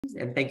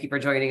And thank you for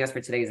joining us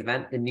for today's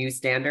event, The New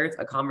Standards,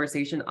 a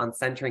conversation on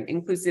centering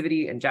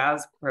inclusivity in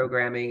jazz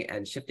programming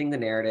and shifting the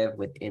narrative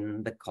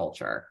within the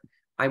culture.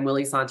 I'm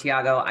Willie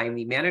Santiago. I'm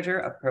the manager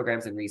of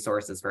programs and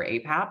resources for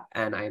APAP,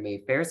 and I'm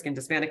a fair-skinned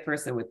Hispanic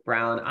person with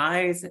brown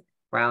eyes,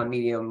 brown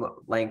medium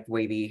length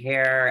wavy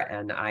hair,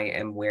 and I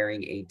am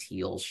wearing a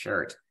teal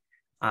shirt.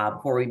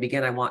 Before we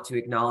begin, I want to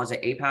acknowledge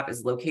that APAP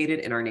is located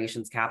in our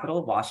nation's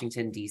capital,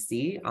 Washington,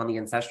 D.C., on the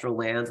ancestral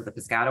lands of the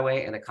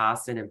Piscataway and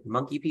Acostan and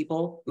Pamunkey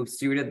people who've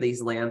stewarded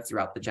these lands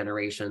throughout the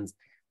generations.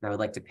 And I would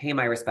like to pay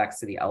my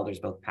respects to the elders,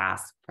 both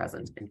past,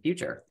 present, and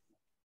future.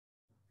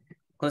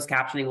 Closed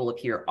captioning will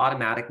appear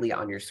automatically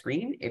on your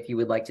screen. If you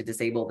would like to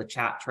disable the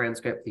chat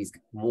transcript, please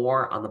click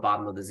more on the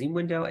bottom of the Zoom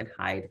window and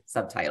hide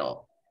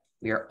subtitle.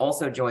 We are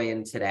also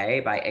joined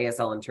today by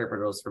ASL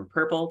interpreters from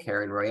Purple,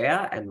 Karen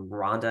Roya and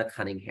Rhonda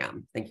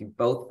Cunningham. Thank you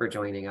both for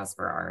joining us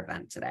for our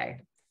event today.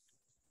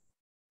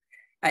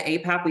 At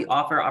APAP, we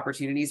offer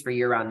opportunities for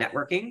year-round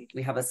networking.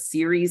 We have a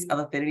series of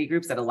affinity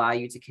groups that allow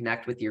you to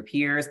connect with your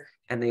peers,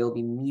 and they will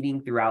be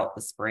meeting throughout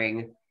the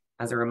spring.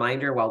 As a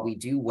reminder, while we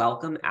do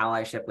welcome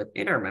allyship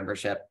within our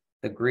membership,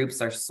 the groups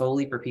are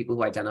solely for people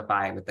who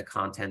identify with the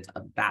content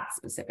of that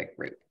specific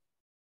group.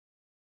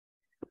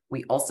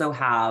 We also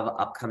have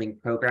upcoming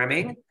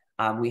programming.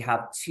 We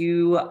have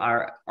two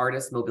our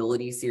artist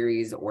mobility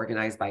series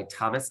organized by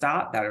Thomas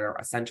Dot that are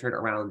centered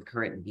around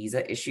current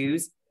visa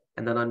issues.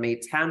 And then on May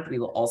 10th, we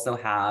will also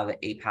have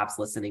APAP's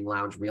Listening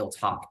Lounge Real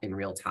Talk in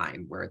Real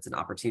Time, where it's an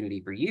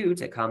opportunity for you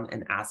to come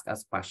and ask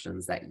us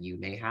questions that you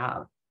may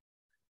have.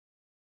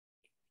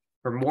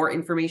 For more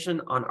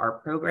information on our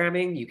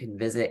programming, you can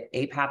visit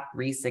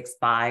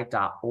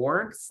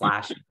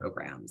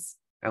apap365.org/programs.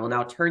 I will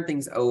now turn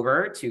things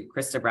over to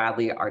Krista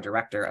Bradley, our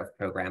Director of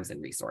Programs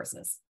and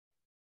Resources.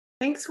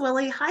 Thanks,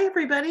 Willie. Hi,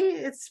 everybody.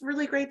 It's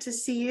really great to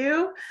see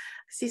you.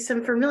 I see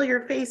some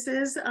familiar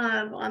faces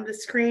on the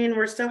screen.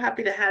 We're so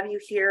happy to have you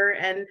here.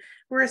 And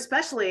we're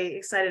especially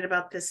excited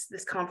about this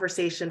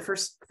conversation for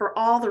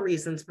all the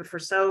reasons, but for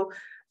so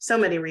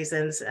many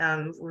reasons.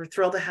 We're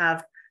thrilled to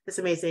have this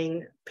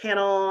amazing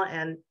panel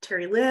and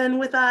Terri Lyne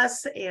with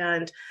us.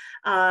 And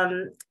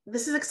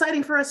this is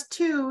exciting for us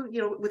too,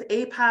 with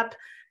APAP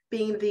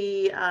being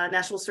the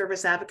National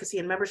Service Advocacy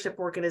and Membership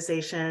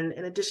Organization,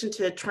 in addition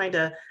to trying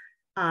to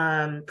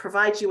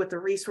provide you with the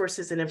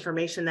resources and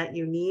information that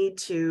you need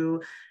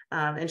to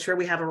ensure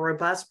we have a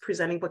robust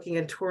presenting, booking,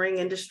 and touring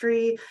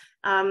industry.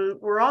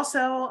 We're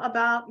also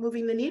about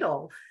moving the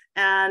needle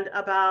and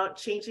about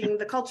changing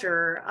the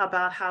culture,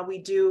 about how we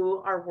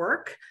do our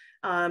work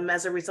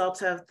as a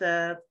result of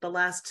the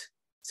last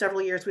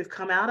several years we've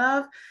come out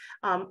of.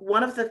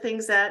 One of the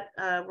things that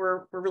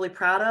we're really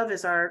proud of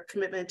is our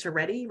commitment to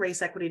READY,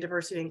 Race, Equity,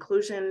 Diversity, and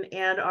Inclusion,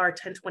 and our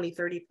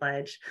 10-20-30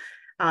 pledge,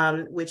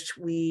 which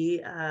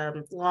we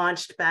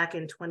launched back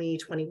in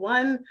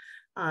 2021.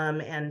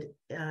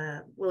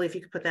 Willie, if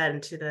you could put that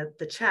into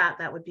the chat,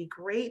 that would be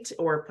great,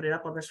 or put it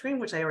up on the screen,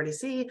 which I already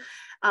see.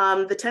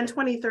 The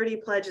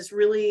 10-20-30 pledge is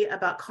really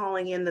about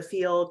calling in the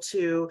field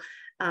to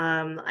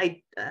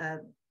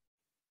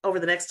over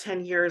the next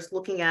 10 years,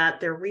 looking at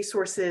their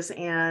resources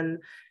and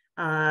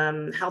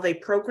how they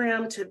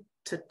program to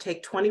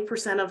take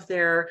 20% of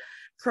their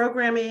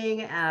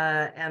programming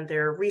and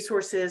their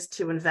resources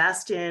to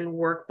invest in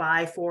work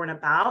by, for, and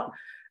about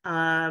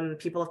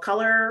people of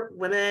color,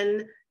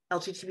 women,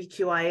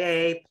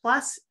 LGBTQIA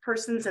plus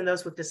persons, and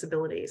those with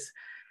disabilities.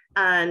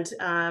 And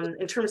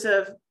in terms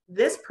of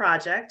this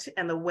project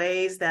and the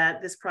ways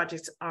that this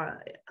project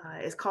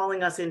is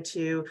calling us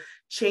into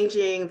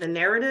changing the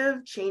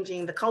narrative,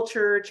 changing the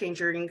culture,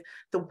 changing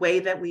the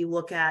way that we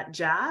look at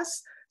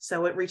jazz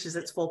so it reaches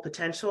its full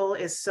potential,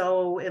 is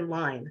so in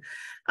line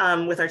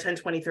with our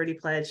 10-20-30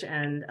 pledge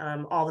and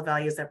all the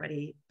values that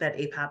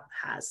APAP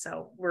has.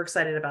 So we're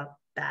excited about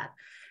that.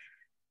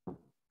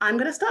 I'm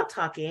going to stop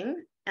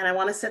talking, and I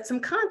want to set some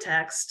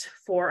context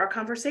for our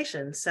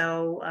conversation.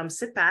 So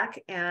sit back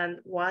and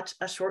watch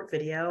a short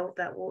video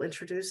that will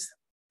introduce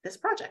this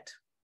project.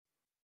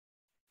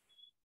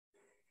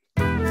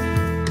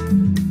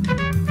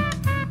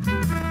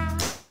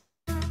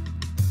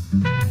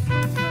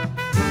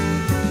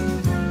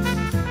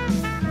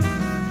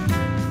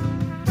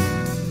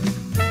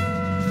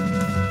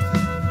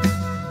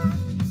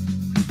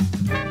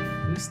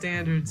 New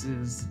Standards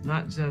is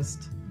not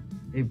just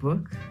a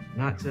book,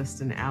 not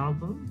just an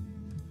album.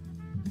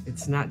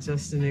 It's not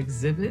just an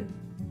exhibit.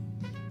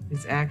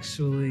 It's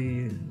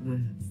actually the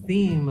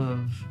theme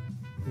of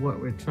what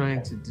we're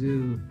trying to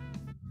do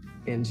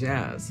in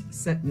jazz,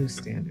 set new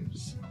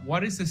standards.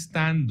 What is a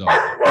stand-up?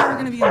 There are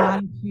going to be a lot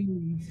of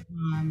change,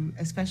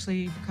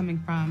 especially coming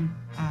from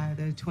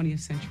the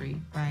 20th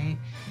century, right?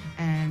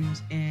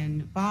 And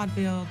in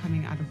vaudeville,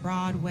 coming out of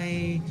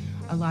Broadway,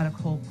 a lot of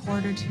Cole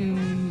Porter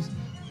tunes.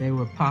 They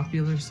were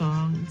popular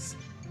songs,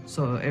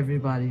 so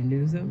everybody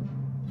knew them.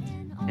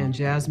 And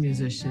jazz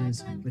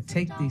musicians would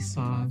take these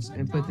songs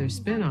and put their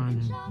spin on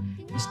them.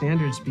 The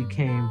standards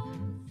became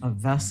a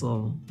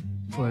vessel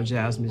for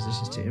jazz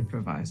musicians to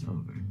improvise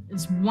over.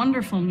 It's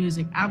wonderful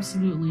music,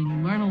 absolutely. You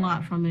learn a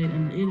lot from it,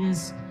 and it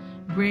is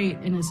great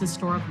in its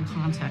historical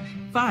context,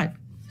 but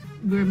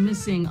we're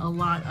missing a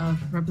lot of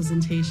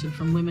representation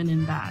from women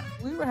in that.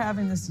 We were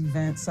having this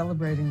event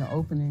celebrating the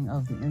opening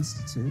of the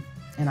Institute,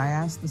 and I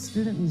asked the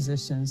student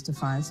musicians to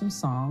find some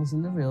songs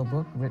in the real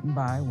book written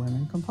by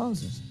women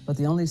composers. But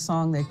the only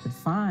song they could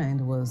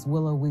find was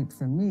Willow Weep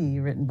for Me,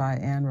 written by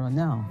Anne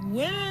Ronell.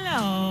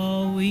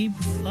 Willow weep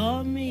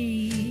for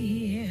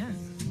me.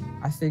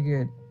 I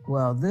figured,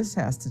 well, this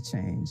has to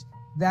change.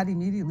 That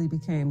immediately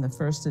became the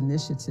first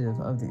initiative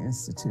of the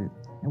Institute,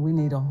 and we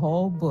need a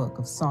whole book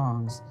of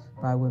songs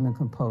by women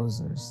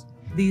composers.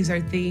 These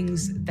are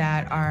things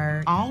that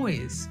are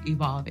always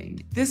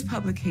evolving. This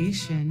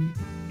publication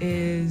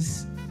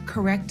is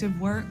corrective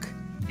work.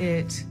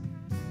 It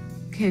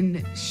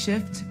can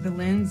shift the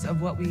lens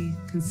of what we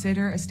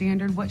consider a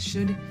standard, what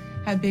should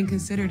have been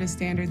considered a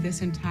standard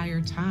this entire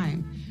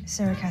time.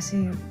 Sarah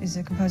Cassie is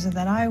a composer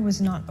that I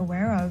was not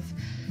aware of,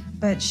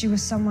 but she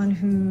was someone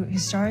who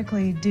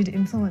historically did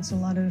influence a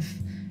lot of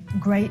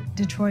great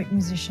Detroit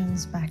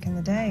musicians back in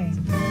the day.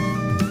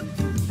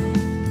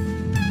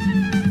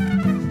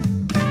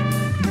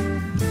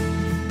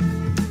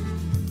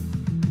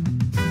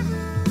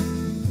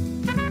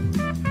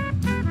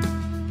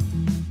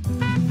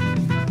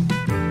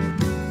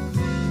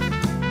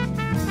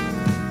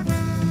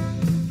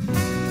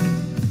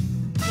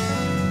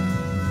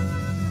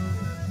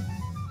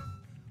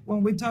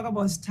 When we talk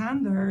about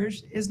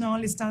standards, it's not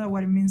only standard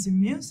what it means in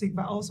music,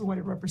 but also what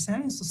it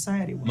represents in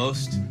society.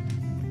 Most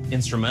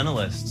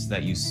instrumentalists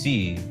that you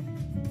see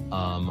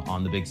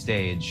on the big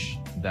stage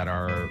that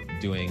are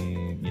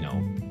doing,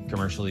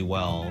 commercially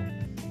well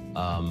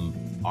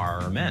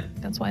are men.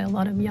 That's why a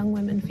lot of young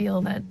women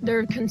feel that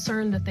they're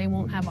concerned that they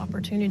won't have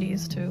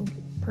opportunities to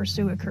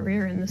pursue a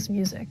career in this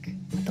music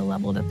at the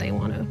level that they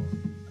want to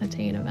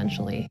attain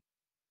eventually,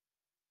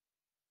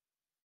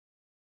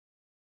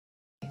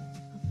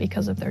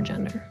 because of their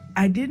gender.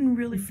 I didn't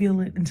really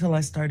feel it until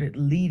I started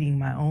leading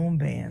my own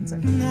bands.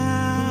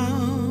 Now,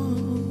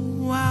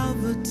 while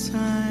the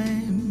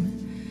time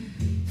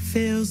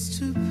fails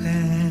to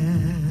pass,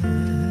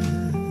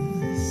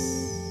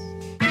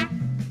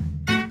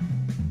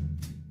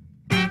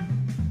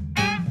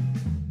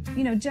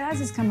 jazz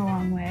has come a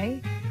long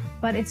way,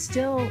 but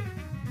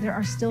there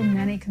are still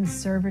many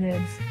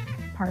conservative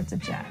parts of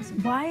jazz.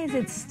 Why is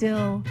it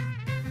still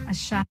a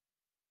shock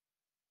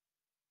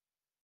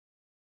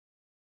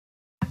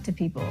to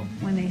people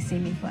when they see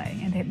me play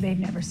and they've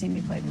never seen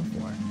me play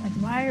before?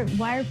 Like,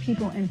 why are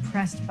people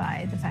impressed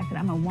by the fact that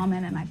I'm a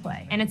woman and I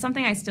play? And it's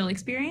something I still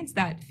experience,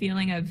 that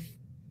feeling of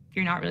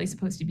you're not really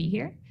supposed to be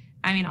here.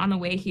 I mean, on the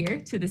way here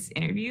to this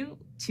interview,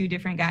 2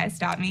 different guys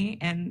stopped me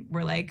and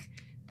were like,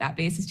 that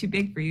bass is too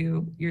big for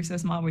you. You're so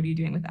small. What are you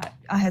doing with that?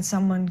 I had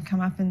someone come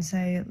up and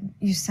say,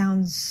 you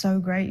sound so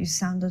great. You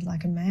sounded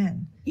like a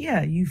man.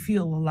 Yeah, you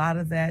feel a lot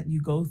of that.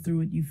 You go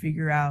through it. You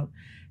figure out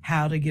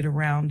how to get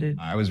around it.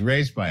 I was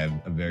raised by a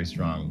very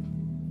strong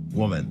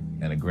woman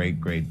and a great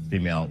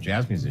female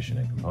jazz musician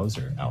and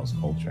composer, Alice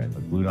Coltrane.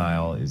 But Blue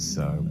Nile is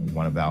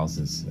one of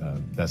Alice's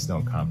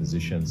best-known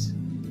compositions.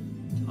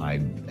 I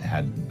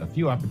had a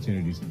few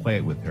opportunities to play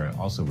it with her. I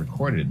also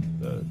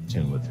recorded the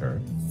tune with her.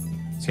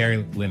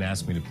 Terri Lyne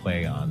asked me to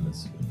play on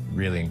this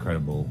really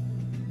incredible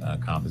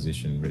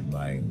composition written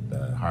by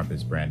the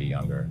harpist Brandy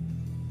Younger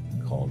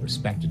called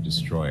Respected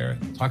Destroyer.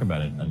 Talk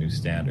about a new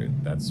standard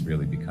that's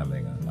really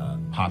becoming a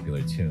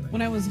popular tune.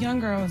 When I was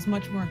younger, I was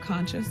much more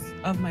conscious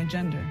of my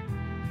gender.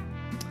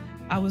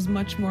 I was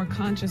much more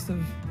conscious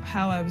of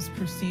how I was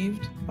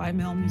perceived by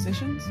male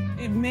musicians.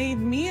 It made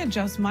me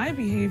adjust my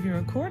behavior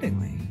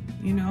accordingly,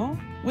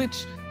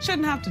 which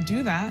shouldn't have to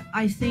do that.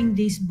 I think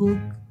this book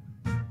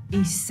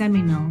is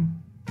seminal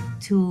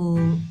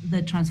to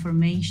the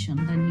transformation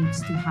that needs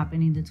to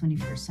happen in the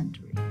 21st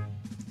century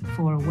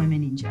for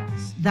women in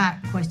jazz.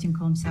 That question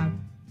comes up,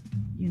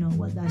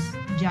 what does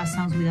jazz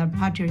sounds without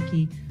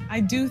patriarchy?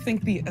 I do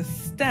think the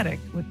aesthetic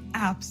would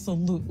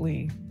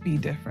absolutely be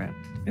different.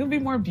 It would be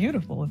more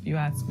beautiful if you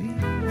ask me.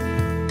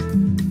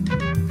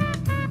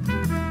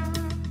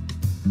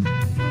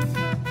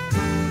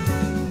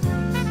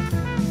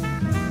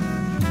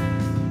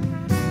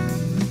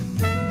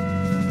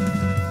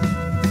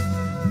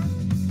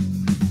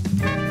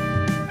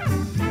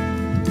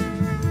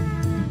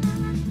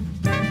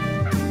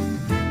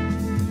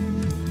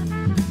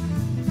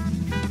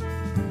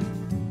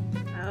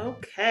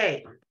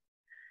 Okay.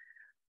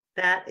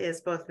 That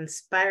is both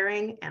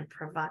inspiring and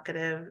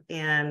provocative,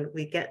 and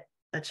we get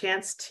a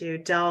chance to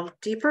delve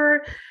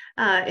deeper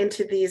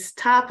into these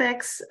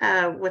topics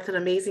with an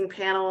amazing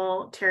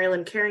panel. Terri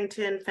Lyne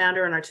Carrington,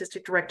 founder and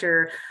artistic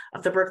director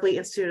of the Berklee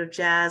Institute of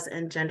Jazz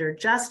and Gender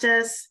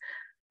Justice,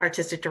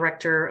 artistic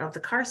director of the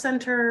Carr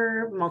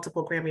Center,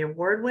 multiple Grammy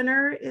Award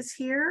winner, is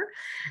here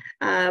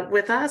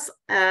with us.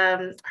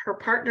 Her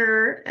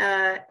partner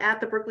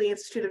at the Berklee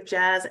Institute of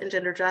Jazz and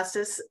Gender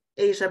Justice,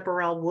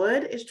 Burrell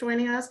Wood, is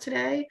joining us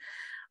today.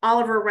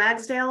 Oliver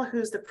Ragsdale,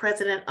 who's the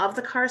president of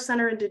the Carr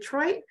Center in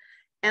Detroit,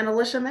 and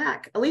Alycia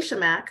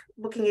Mack,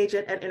 booking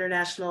agent at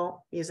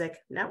International Music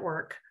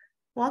Network.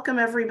 Welcome,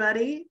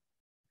 everybody.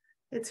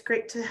 It's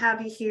great to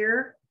have you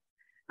here.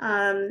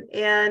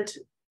 And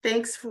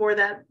thanks for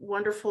that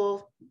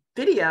wonderful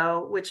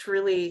video, which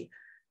really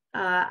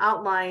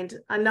outlined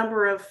a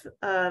number of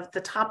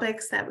the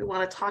topics that we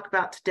want to talk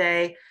about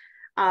today.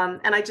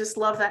 And I just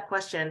love that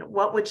question.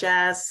 What would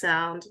jazz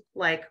sound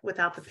like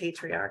without the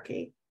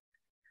patriarchy?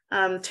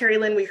 Terri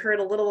Lyne, we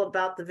heard a little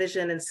about the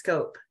vision and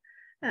scope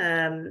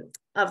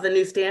of the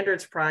New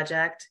Standards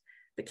Project,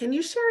 but can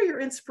you share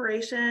your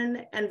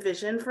inspiration and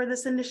vision for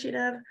this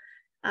initiative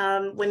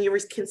when you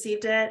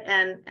conceived it,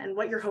 and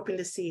what you're hoping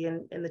to see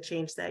in the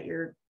change that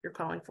you're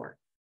calling for?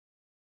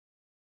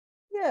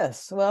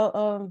 Yes,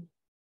 well,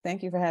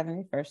 thank you for having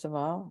me, first of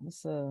all.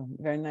 It's a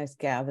very nice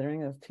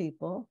gathering of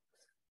people.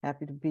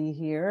 Happy to be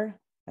here.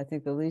 I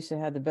think Alycia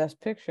had the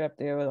best picture up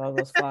there with all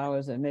those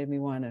flowers that made me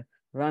want to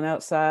run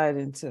outside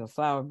into a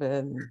flower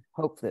bed and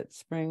hope that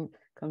spring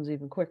comes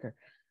even quicker.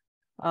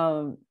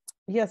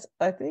 Yes,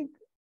 I think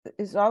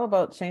it's all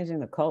about changing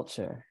the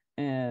culture.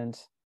 And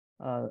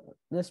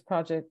this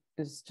project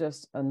is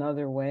just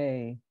another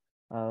way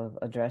of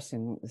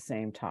addressing the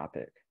same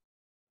topic.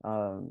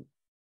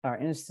 Our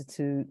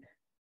institute,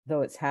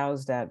 though it's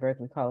housed at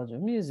Berklee College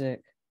of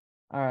Music,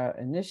 our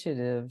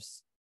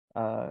initiatives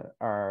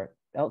are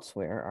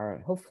elsewhere,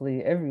 are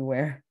hopefully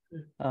everywhere.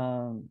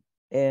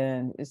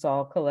 And it's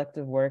all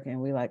collective work,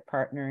 and we like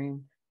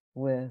partnering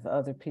with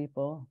other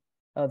people,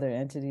 other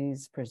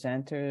entities,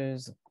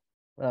 presenters,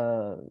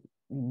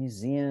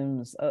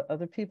 museums,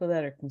 other people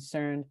that are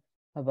concerned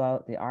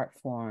about the art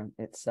form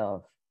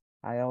itself.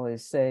 I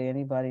always say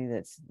anybody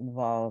that's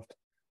involved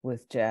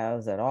with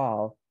jazz at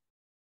all,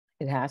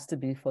 it has to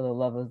be for the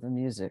love of the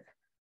music.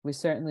 We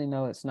certainly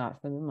know it's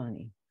not for the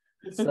money.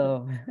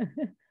 So,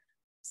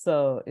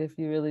 so if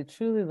you really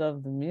truly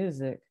love the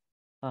music,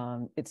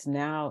 it's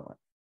now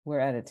we're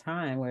at a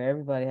time where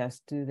everybody has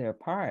to do their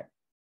part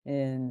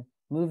in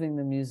moving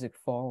the music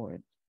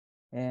forward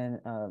and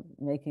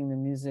making the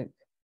music,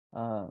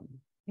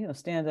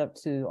 stand up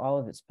to all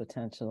of its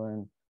potential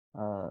and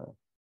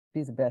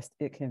be the best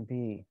it can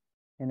be.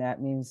 And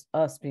that means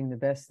us being the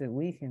best that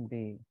we can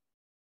be.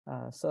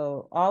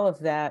 So all of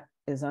that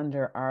is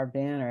under our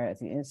banner at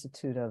the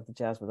Institute of the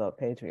Jazz Without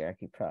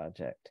Patriarchy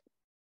Project.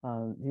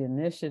 The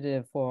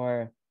initiative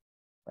for,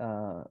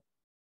 there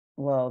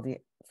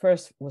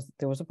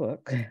was a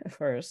book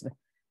first,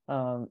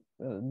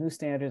 New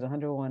Standards,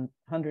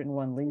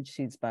 101 lead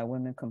sheets by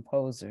women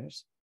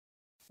composers.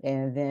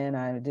 And then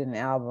I did an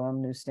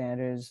album, New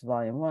Standards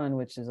Volume 1,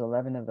 which is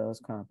 11 of those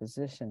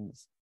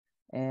compositions.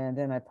 And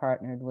then I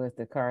partnered with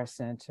the Carr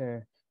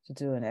Center to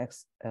do an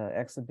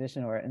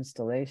exhibition or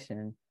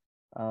installation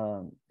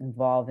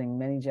involving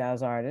many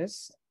jazz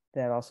artists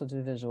that also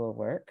do visual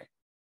work,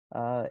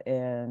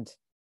 and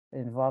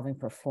involving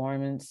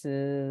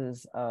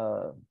performances,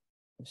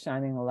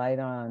 shining a light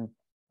on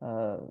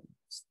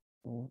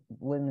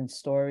women's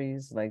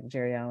stories like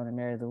Jerry Allen and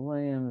Mary Lou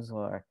Williams,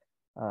 or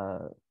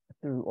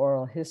through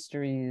oral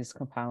histories,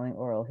 compiling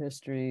oral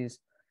histories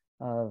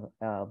of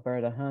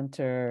Berta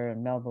Hunter,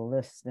 Melba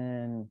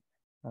Liston,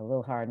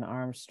 Lil Hardin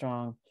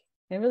Armstrong,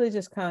 and really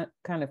just kind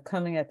of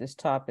coming at this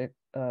topic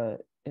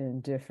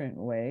in different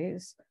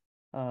ways,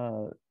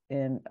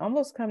 and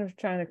almost kind of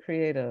trying to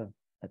create a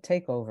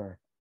takeover,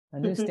 a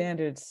New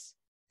Standards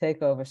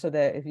takeover, so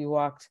that if you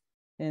walked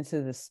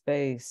into the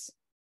space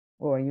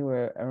or you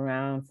were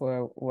around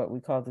for what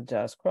we call the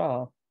Jazz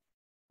Crawl,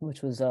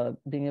 which was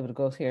being able to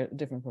go hear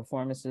different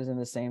performances in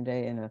the same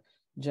day in a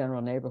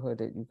general neighborhood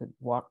that you could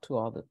walk to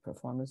all the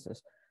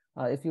performances.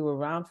 If you were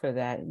around for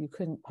that, you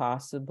couldn't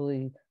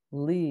possibly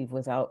leave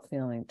without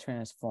feeling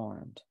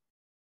transformed,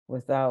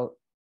 without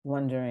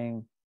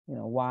wondering,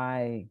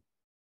 why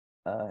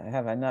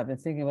have I not been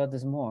thinking about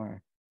this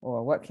more?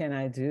 Or what can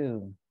I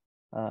do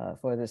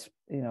for this,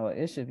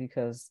 issue?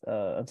 Because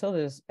until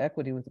there's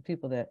equity with the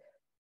people that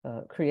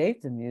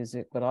create the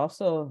music, but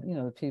also,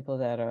 the people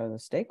that are the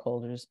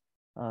stakeholders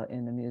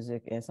in the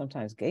music, and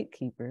sometimes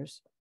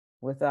gatekeepers,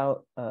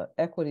 without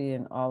equity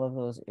in all of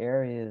those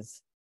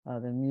areas,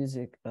 the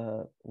music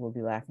will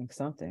be lacking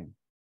something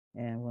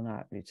and will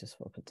not reach its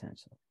full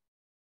potential.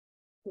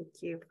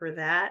 Thank you for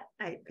that.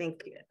 I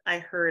think I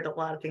heard a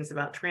lot of things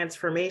about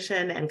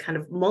transformation and kind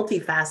of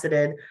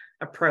multifaceted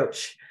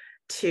approach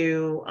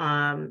to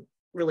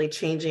really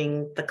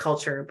changing the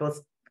culture,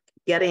 both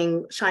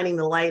shining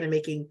the light and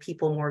making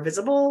people more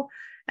visible,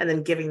 and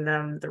then giving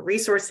them the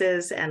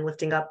resources and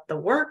lifting up the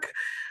work,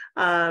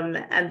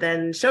 and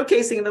then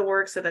showcasing the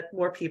work so that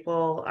more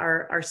people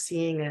are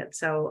seeing it.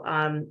 So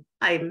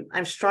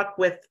I'm struck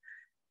with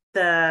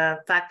the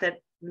fact that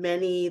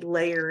many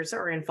layers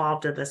are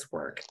involved in this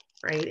work,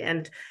 right?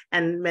 And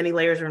many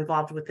layers are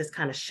involved with this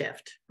kind of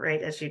shift,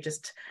 right? As you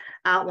just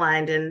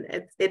outlined,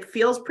 and it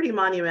feels pretty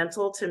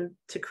monumental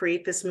to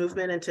create this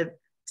movement and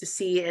to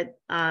see it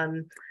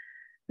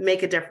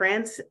make a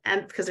difference,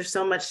 and because there's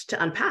so much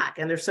to unpack,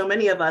 and there's so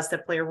many of us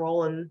that play a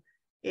role in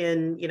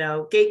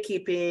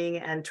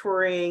gatekeeping and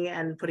touring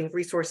and putting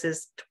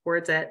resources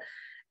towards it.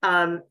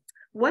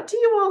 What do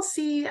you all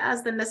see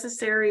as the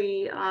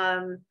necessary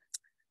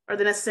are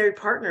the necessary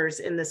partners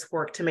in this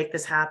work to make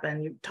this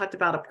happen? You talked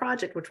about a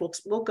project, which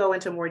we'll go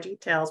into more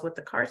details with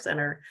the Carr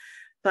Center,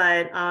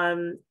 but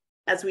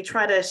as we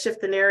try to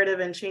shift the narrative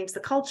and change the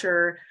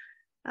culture,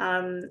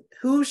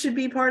 who should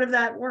be part of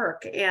that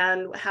work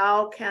and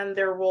how can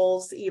their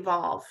roles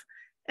evolve?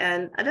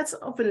 And that's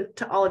open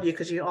to all of you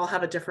because you all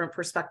have a different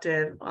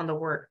perspective on the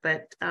work.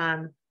 But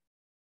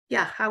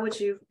yeah, how would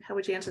you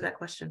answer that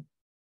question?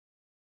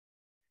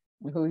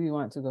 Who do you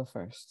want to go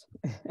first?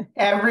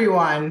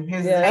 Everyone.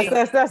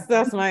 Yeah,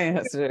 that's my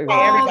answer.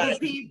 All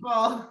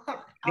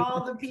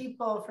the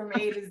people from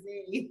A to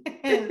Z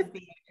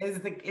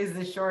is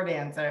the short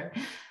answer.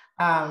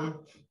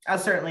 I'll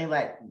certainly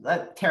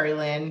let Terri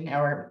Lyne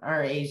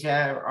or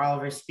Asia or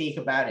Oliver speak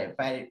about it,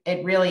 but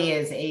it really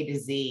is A to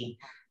Z,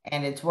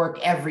 and it's work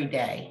every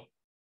day,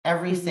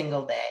 every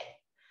single day.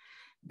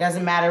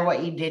 Doesn't matter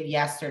what you did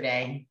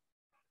yesterday.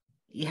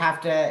 You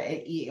have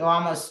to, you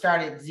almost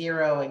start at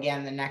zero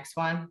again the next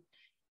one,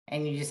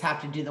 and you just have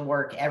to do the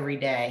work every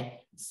day.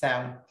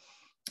 So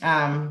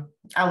I'll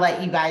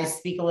let you guys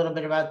speak a little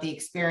bit about the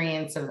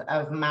experience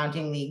of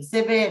mounting the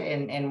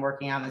exhibit and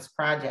working on this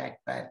project.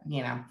 But,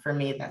 you know, for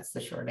me, that's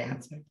the short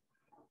answer.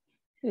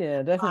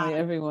 Yeah, definitely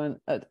everyone.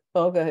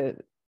 Go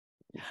ahead.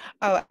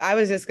 Oh, I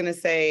was just going to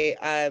say,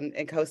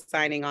 and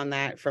co-signing on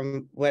that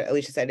from what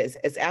Alycia said, is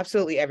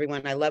absolutely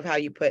everyone. I love how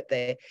you put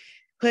it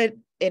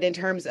in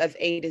terms of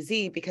A to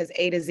Z, because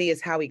A to Z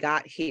is how we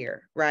got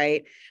here,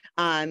 right?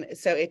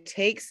 So it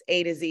takes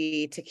A to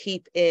Z to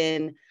keep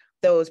in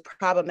those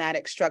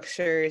problematic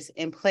structures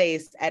in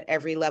place at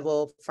every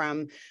level,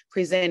 from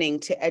presenting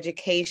to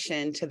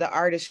education, to the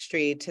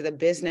artistry, to the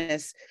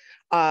business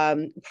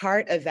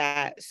part of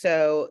that.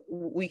 So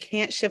we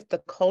can't shift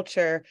the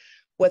culture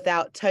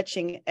without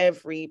touching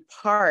every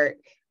part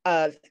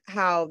of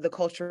how the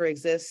culture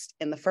exists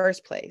in the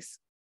first place,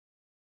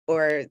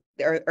 or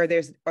there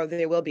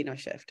will be no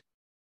shift.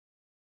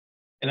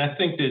 And I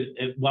think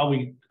that while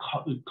we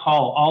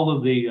call all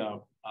of the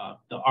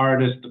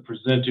artists, the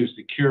presenters,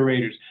 the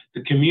curators,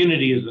 the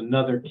community is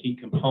another key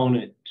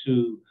component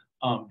to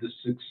the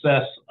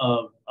success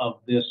of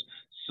this,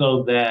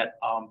 so that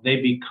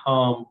they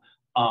become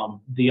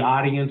the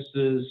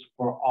audiences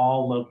for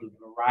all of the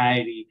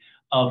variety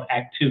of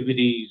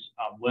activities,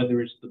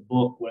 whether it's the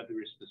book, whether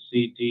it's the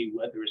CD,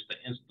 whether it's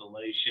the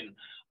installation,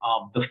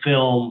 the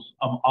films,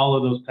 all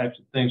of those types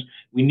of things.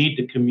 We need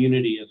the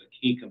community as a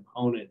key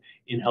component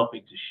in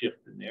helping to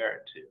shift the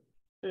narrative.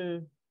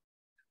 Mm.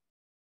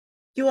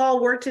 You all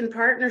worked in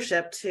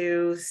partnership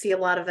to see a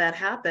lot of that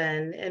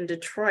happen in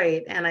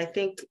Detroit. And I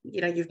think,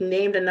 you know, you've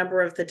named a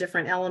number of the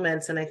different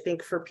elements. And I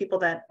think for people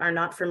that are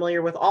not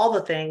familiar with all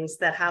the things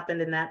that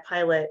happened in that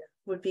pilot,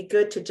 would be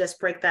good to just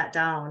break that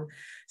down.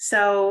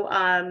 So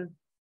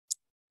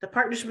the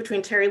partnership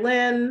between Terri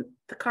Lyne,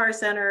 the Carr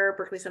Center,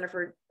 Berklee Center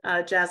for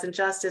Jazz and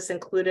Justice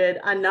included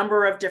a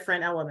number of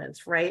different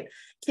elements, right?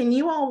 Can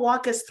you all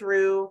walk us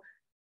through,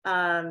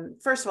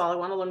 first of all, I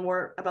want to learn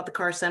more about the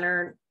Carr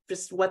Center,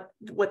 just what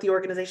the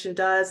organization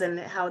does and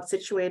how it's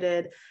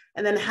situated.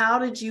 And then how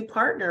did you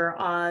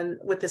partner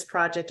with this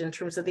project in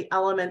terms of the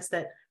elements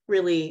that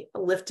really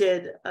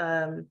lifted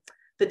the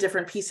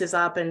different pieces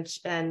up and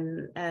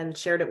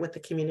shared it with the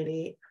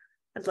community?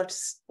 I'd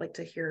like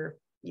to hear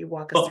you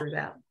walk us through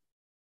that.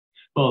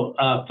 Well,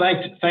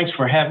 thanks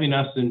for having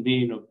us and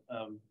being,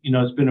 you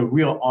know, it's been a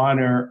real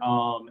honor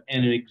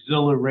and an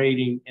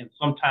exhilarating and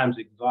sometimes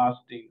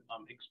exhausting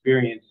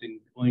experience in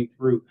going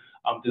through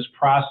this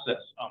process.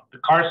 The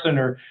Carr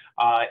Center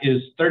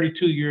is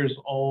 32 years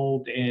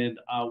old, and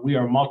we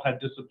are a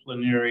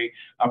multidisciplinary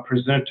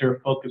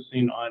presenter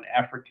focusing on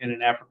African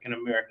and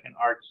African-American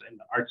arts and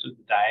the arts of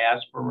the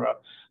diaspora.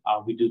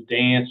 We do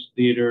dance,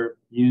 theater,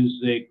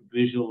 music,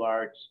 visual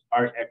arts,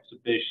 art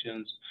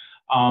exhibitions.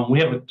 We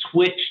have a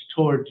twitch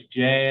towards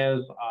jazz,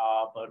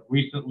 but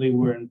recently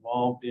we're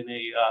involved in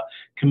a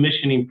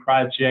commissioning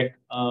project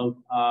of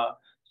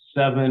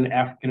 7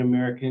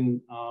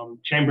 African-American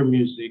chamber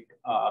music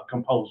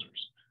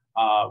composers,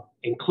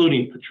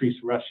 including Patrice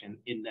Rushen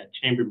in that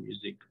chamber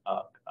music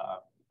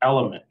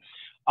element.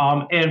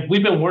 And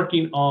we've been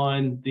working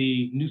on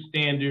the new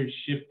standards,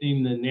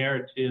 shifting the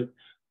narrative,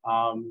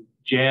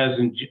 jazz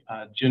and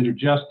gender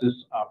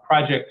justice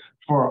project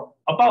for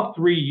about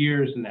 3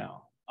 years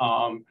now.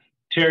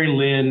 Terri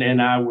Lyne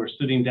and I were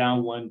sitting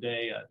down one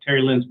day.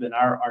 Terri Lyne's been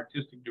our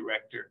artistic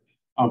director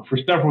for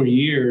several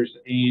years.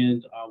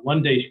 And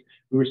one day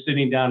we were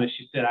sitting down and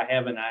she said, I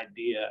have an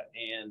idea.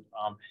 And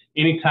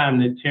anytime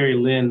that Terri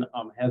Lyne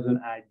has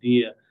an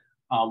idea,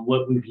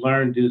 what we've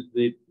learned is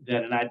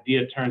that an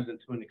idea turns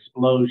into an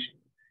explosion.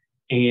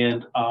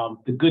 And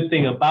the good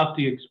thing about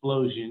the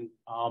explosion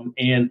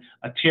and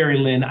a Terri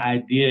Lyne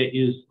idea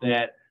is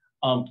that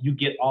you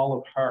get all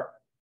of her.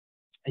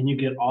 And you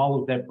get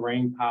all of that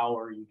brain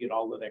power, you get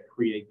all of that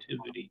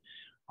creativity.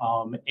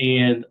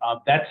 And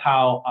that's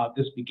how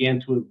this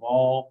began to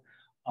evolve.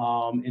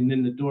 And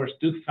then the Doris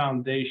Duke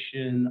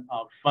Foundation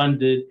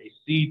funded a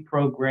seed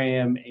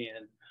program,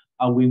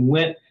 and we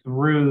went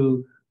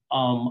through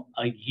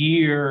a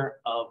year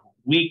of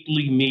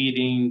weekly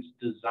meetings,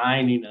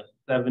 designing a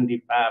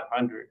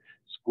 7,500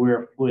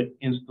 square foot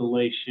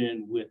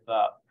installation with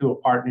through a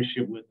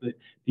partnership with the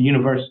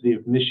University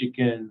of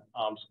Michigan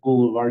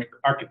School of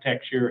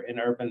Architecture and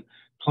Urban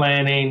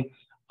Planning.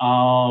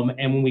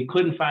 And when we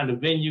couldn't find a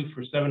venue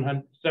for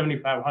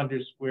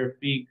 7,500 square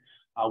feet,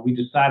 we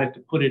decided to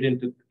put it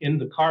in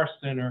the Carr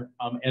Center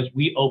as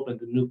we opened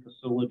the new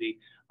facility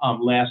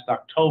last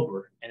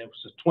October. And it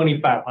was a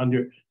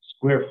 2,500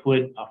 square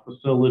foot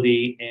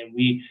facility. And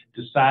we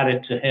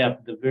decided to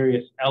have the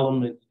various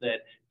elements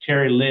that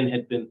Terri Lyne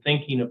had been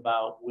thinking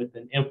about, with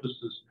an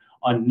emphasis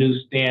on new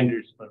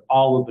standards, but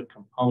all of the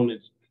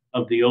components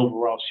of the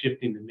overall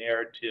Shifting the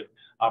Narrative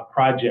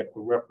project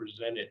were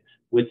represented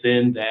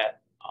within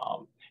that.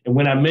 And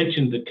when I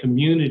mentioned the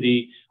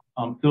community,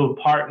 through a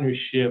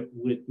partnership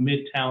with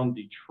Midtown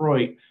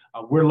Detroit,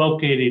 we're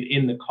located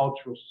in the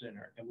Cultural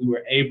Center, and we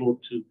were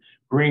able to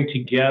bring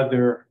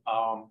together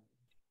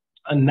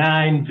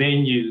 9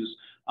 venues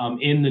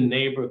in the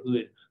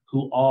neighborhood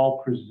who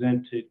all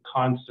presented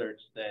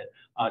concerts that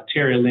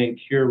Terri Lyne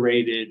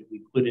curated,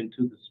 we put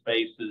into the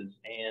spaces,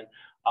 and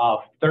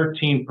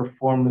 13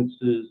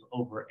 performances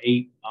over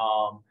 8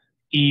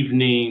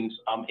 evenings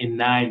in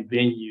 9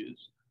 venues.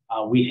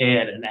 We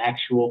had an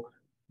actual,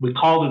 we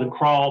called it a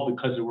crawl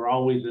because there were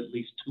always at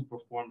least 2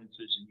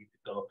 performances and you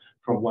could go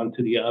from one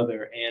to the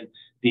other. And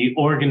the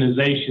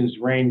organizations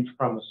ranged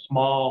from a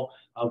small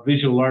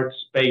visual arts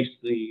space,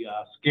 the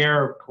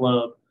Scarab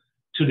Club,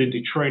 to the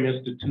Detroit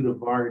Institute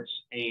of Arts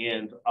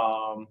and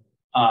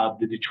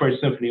the Detroit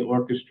Symphony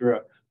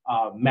Orchestra,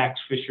 Max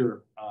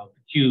Fisher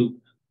Cube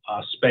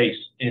space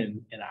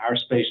in our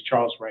space,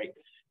 Charles Wright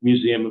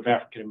Museum of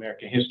African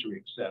American History,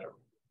 et cetera.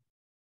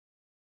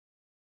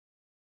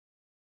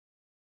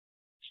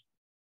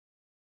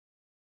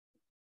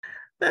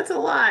 That's a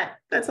lot.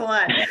 That's a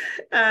lot.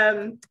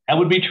 That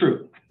would be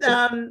true.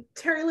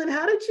 Terri Lyne,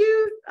 how did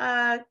you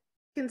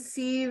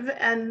conceive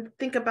and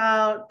think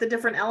about the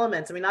different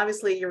elements? I mean,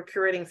 obviously you're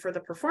curating for the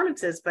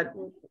performances, but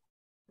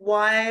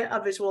why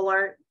a visual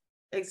art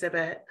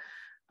exhibit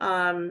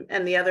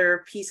and the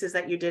other pieces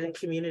that you did in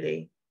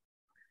community?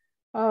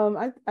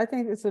 I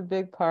think it's a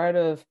big part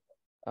of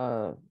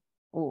how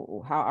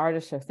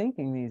artists are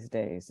thinking these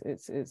days.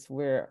 It's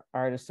where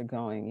artists are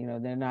going. You know,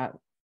 they're not,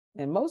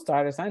 and most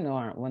artists I know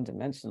aren't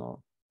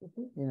one-dimensional.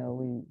 You know,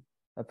 we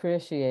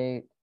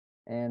appreciate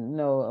and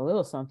know a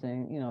little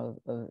something, you know,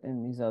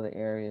 in these other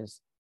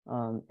areas.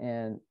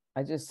 And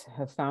I just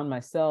have found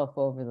myself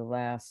over the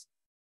last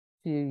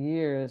few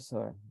years,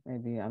 or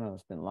maybe, I don't know,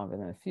 it's been longer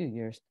than a few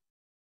years,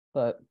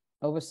 but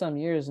over some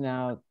years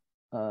now,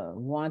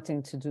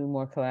 wanting to do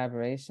more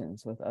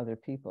collaborations with other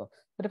people.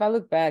 But if I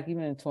look back,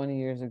 even 20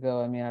 years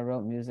ago, I mean, I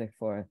wrote music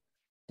for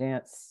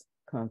dance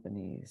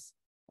companies.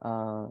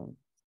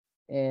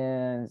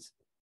 And,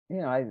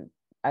 you know,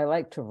 I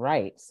like to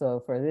write.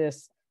 So for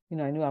this, you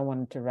know, I knew I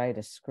wanted to write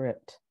a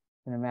script,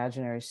 an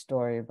imaginary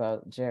story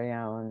about Jerry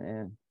Allen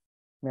and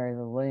Mary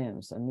Lou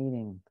Williams, a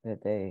meeting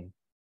that they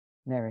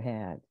never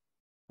had.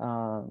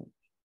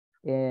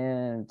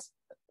 And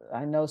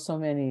I know so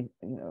many,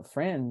 you know,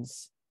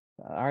 friends,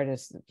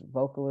 artists,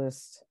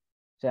 vocalists,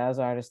 jazz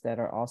artists that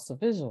are also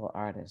visual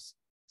artists.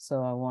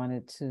 So I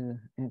wanted to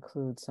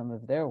include some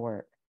of their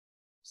work.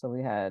 So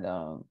we had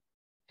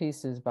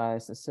pieces by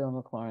Cecile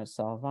McLaurin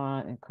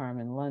Salvant and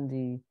Carmen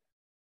Lundy,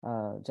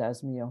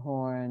 Jasmia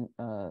Horn.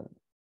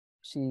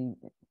 She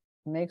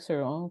makes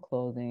her own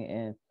clothing,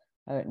 and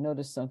I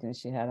noticed something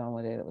she had on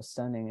one day that was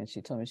stunning, and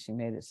she told me she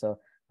made it. So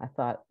I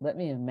thought, let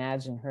me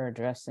imagine her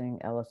dressing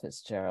Ella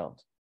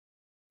Fitzgerald.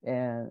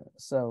 And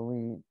so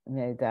we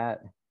made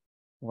that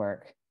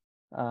work.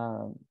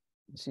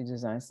 She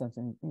designed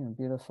something, you know,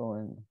 beautiful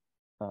and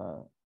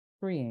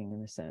freeing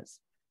in a sense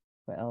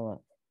for Ella.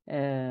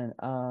 And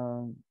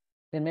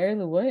in Mary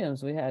Lou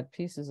Williams, we had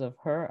pieces of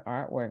her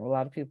artwork. A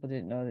lot of people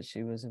didn't know that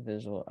she was a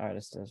visual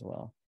artist as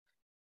well.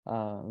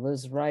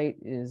 Liz Wright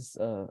is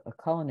a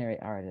culinary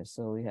artist,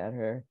 so we had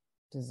her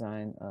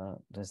design,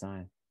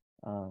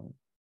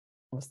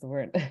 what's the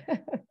word?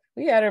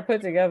 We had her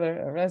put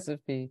together a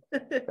recipe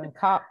from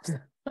Copt.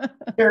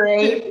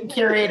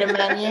 Curate a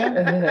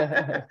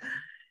menu.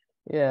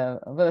 Yeah,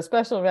 but a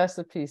special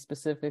recipe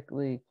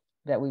specifically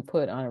that we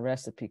put on a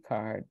recipe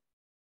card,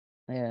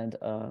 and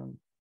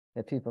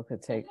that people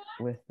could take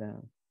with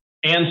them.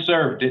 And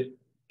served it.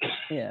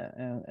 Yeah,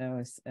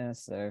 and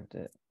served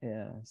it.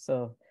 Yeah,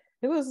 so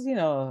it was, you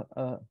know,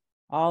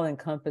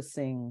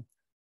 all-encompassing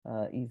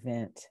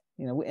event.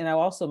 You know, and I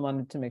also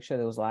wanted to make sure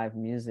there was live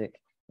music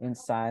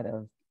inside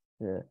of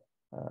the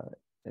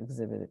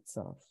exhibit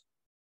itself.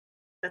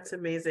 That's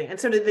amazing. And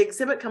so did the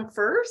exhibit come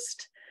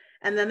first,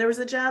 and then there was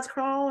a jazz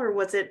crawl, or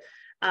was it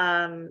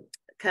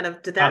kind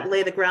of, did that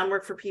lay the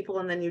groundwork for people,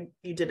 and then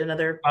you did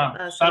another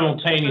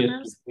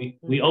simultaneous?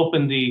 We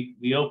opened the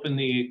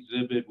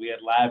exhibit. We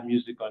had live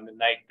music on the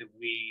night that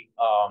we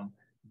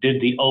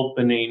did the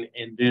opening,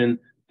 and then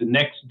the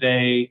next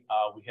day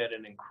we had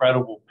an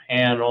incredible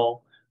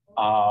panel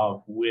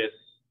with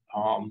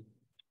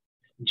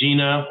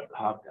Gina.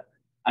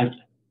 I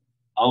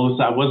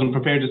wasn't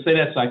prepared to say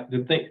that, so I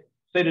could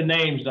say the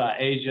names,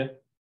 Asia.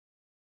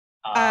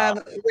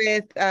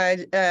 With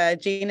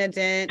Gina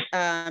Dent,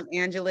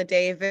 Angela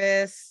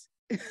Davis,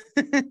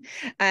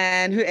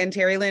 and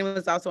Terri Lyne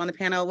was also on the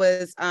panel,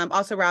 was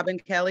also Robin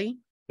Kelly.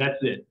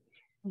 That's it.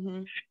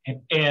 Mm-hmm.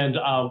 And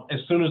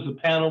as soon as the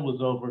panel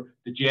was over,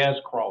 the jazz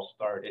crawl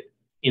started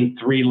in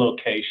 3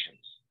 locations.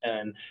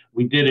 And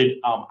we did it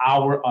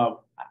hour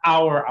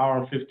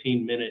and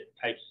 15-minute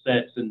type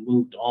sets and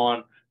moved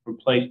on from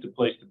place to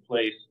place to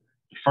place.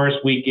 The first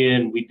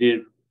weekend we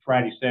did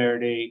Friday,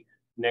 Saturday.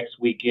 Next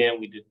weekend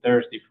we did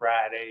Thursday,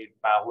 Friday.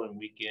 Following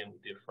weekend we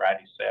did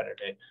Friday,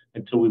 Saturday,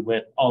 until we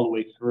went all the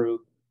way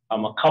through.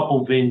 A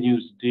couple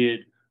venues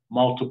did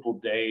multiple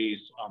days.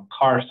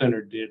 Carr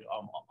Center did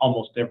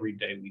almost every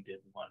day we did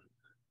one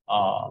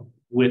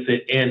with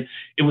it. And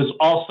it was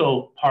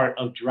also part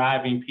of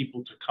driving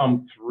people to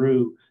come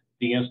through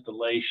the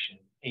installation.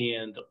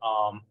 And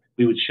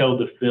we would show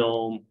the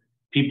film,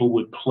 people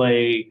would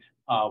play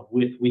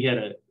we had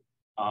a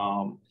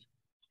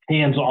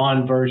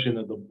hands-on version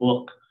of the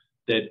book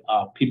that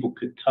people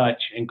could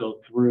touch and go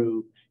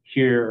through,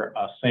 hear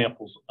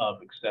samples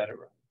of, etc.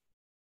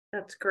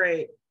 That's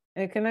great.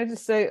 And can I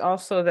just say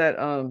also that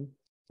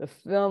the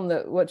film,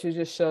 that what you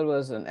just showed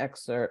was an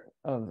excerpt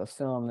of a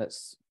film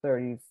that's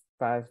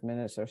 35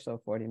 minutes or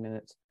so, 40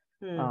 minutes.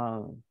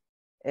 And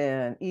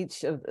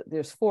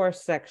there's 4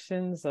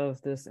 sections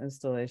of this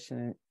installation,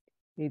 and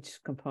each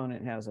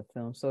component has a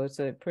film. So it's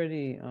a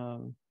pretty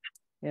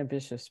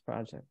ambitious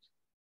project.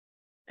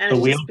 And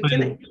so it's just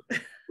beginning.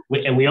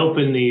 We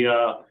opened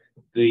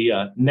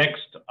the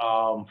next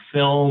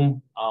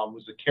film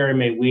was the Carrie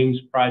Mae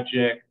Weems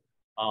project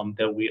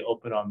that we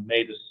open on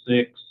May the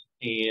 6th,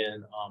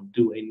 and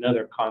do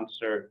another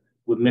concert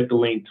with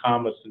Micheline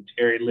Thomas and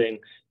Terri Lyne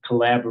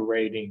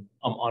collaborating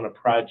on a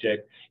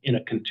project in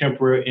the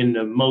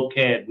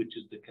MOCAD, which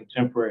is the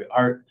Contemporary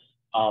Art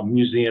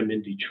Museum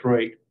in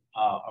Detroit.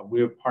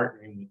 We're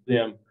partnering with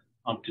them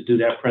to do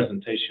that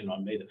presentation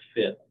on May the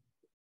 5th.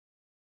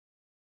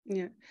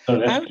 Yeah. So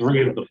that's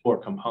 3 of the 4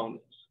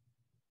 components.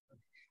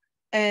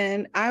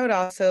 And I would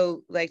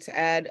also like to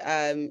add,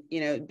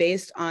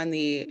 based on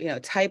the,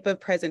 type of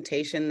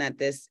presentation that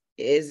this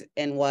is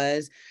and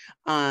was,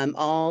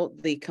 all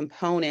the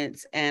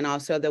components, and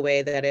also the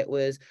way that it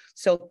was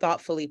so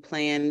thoughtfully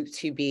planned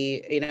to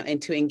be,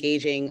 into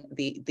engaging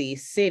the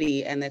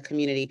city and the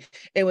community.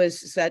 It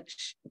was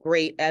such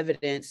great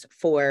evidence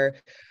for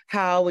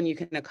how, when you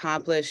can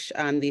accomplish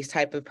these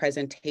type of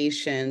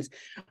presentations,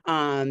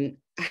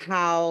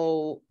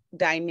 how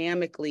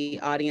dynamically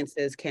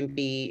audiences can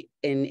be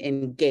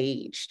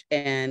engaged,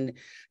 and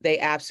they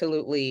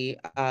absolutely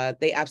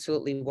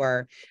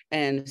were.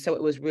 And so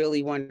it was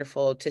really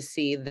wonderful to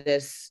see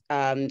this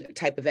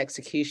type of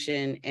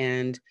execution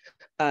and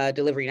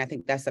delivery. And I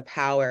think that's the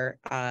power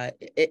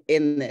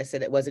in this.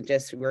 And it wasn't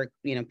just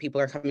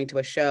people are coming to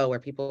a show or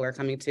people are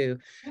coming to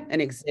an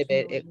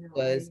exhibit. It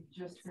was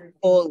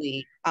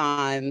fully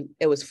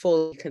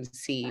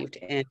conceived,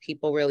 and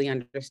people really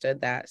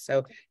understood that.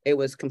 So it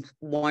was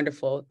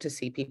wonderful to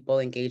see people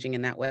engaging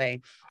in that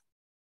way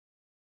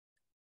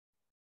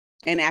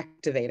and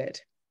activated.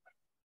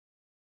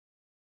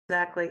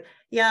 Exactly.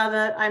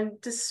 Yeah, I'm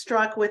just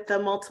struck with the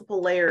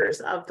multiple layers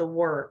of the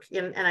work.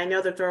 And I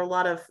know that there are a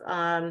lot of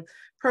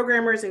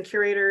programmers and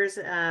curators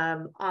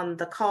on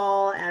the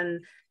call,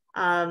 and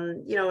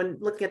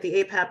and looking at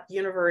the APAP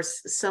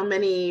universe, so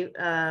many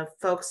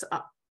folks,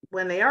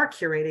 when they are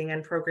curating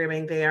and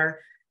programming, they are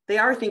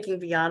thinking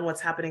beyond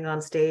what's happening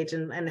on stage,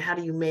 and how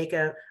do you make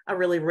a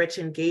really rich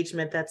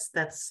engagement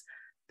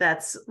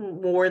that's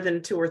more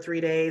than 2 or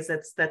 3 days,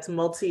 that's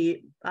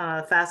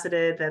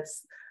multi-faceted,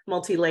 that's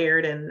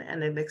multi-layered, and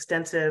an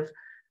extensive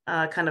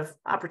kind of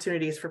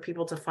opportunities for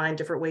people to find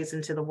different ways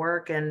into the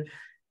work and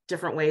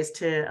different ways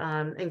to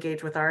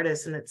engage with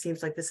artists. And it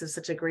seems like this is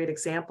such a great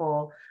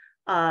example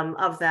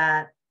of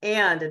that,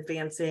 and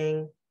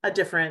advancing a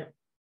different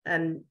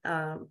and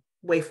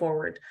way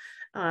forward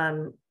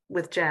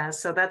with jazz.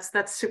 So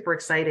that's super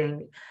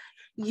exciting.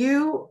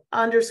 You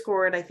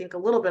underscored, I think, a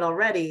little bit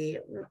already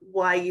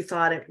why you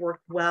thought it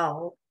worked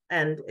well,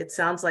 and it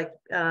sounds like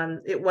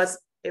it was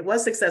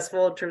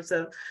successful in terms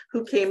of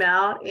who came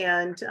out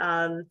and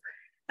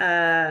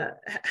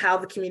how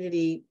the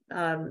community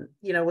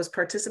was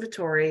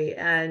participatory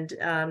and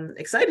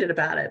excited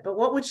about it. But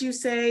what would you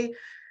say?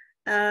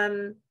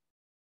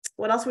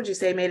 What else would you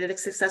say made it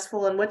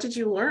successful, and what did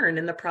you learn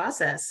in the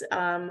process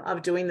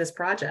of doing this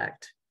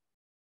project?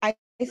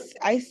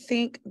 I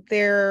think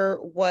there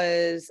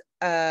was,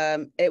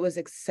 it was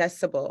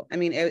accessible. I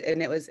mean,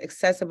 it was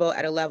accessible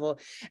at a level.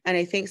 And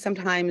I think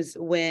sometimes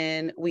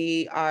when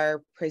we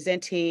are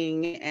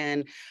presenting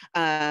and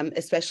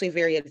especially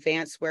very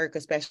advanced work,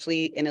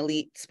 especially in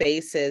elite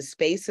spaces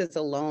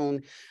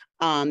alone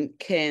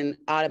can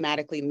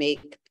automatically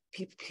make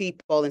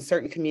people in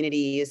certain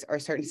communities or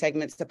certain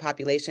segments of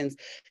populations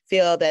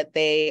feel that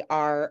they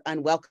are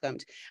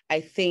unwelcomed.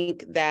 I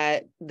think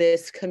that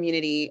this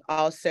community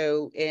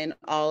also, in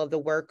all of the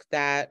work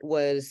that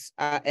was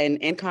and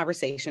in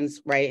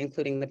conversations, right,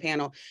 including the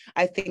panel,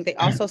 I think they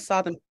also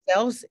saw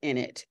themselves in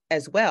it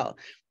as well.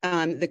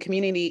 The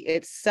community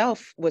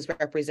itself was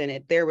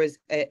represented. There was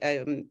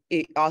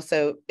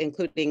also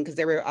including, because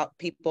there were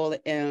people,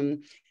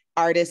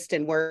 artists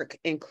and work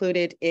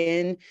included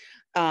in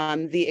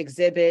the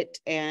exhibit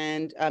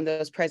and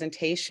those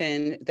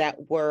presentation that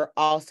were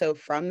also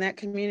from that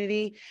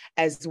community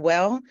as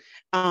well,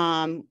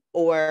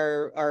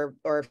 or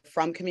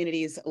from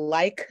communities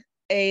like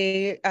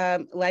a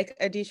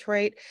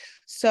Detroit.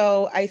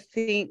 So I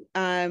think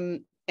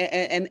and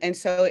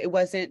so it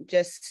wasn't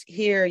just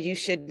here, you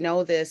should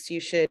know this, you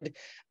should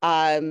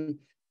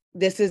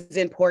this is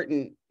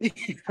important,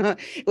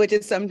 which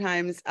is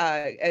sometimes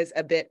as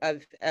a bit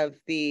of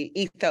the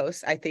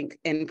ethos, I think,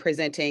 in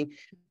presenting.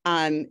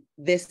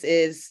 This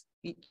is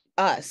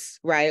us,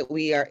 right?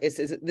 We are. This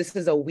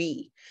is a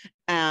we,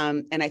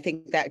 and I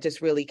think that just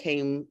really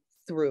came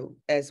through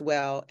as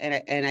well.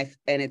 And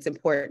it's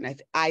important,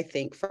 I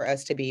think, for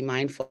us to be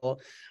mindful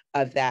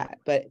of that.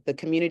 But the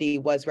community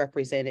was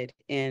represented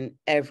in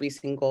every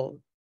single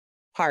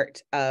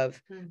part of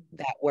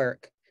that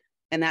work,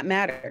 and that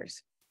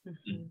matters.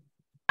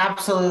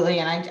 Absolutely.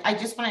 And I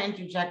just want to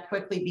interject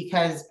quickly,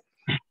 because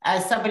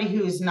as somebody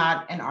who's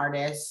not an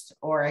artist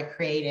or a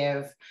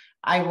creative,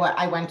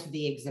 I went to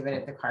the exhibit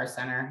at the Carr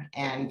Center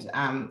and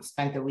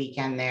spent the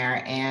weekend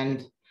there.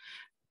 And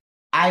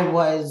I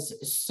was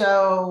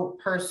so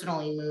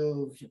personally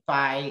moved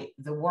by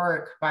the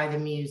work, by the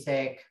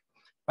music,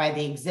 by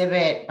the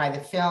exhibit, by the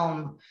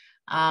film.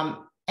 And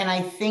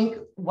I think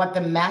what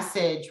the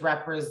message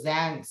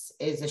represents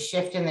is a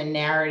shift in the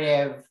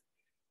narrative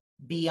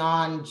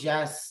beyond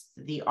just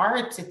the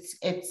arts.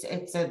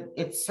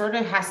 It sort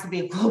of has to be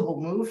a global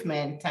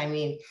movement. I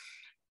mean,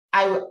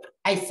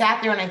 I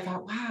sat there and I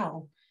thought,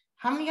 wow,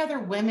 how many other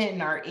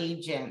women are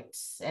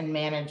agents and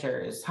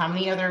managers? How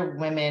many other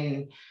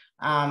women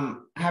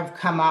have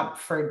come up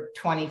for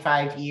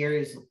 25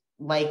 years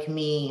like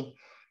me?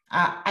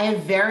 I have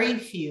very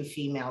few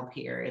female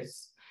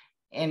peers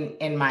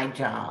in my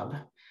job.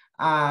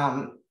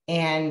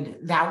 And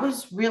that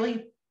was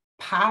really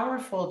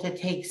powerful to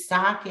take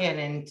stock in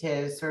and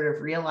to sort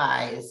of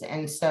realize.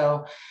 And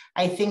so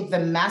I think the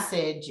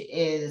message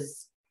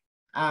is,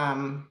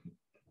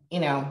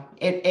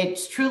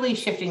 it's truly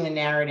shifting the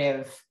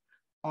narrative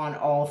on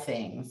all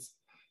things.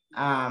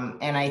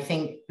 And I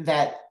think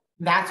that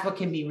that's what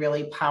can be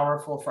really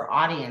powerful for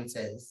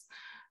audiences.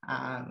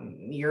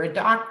 You're a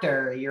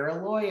doctor, you're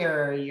a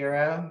lawyer,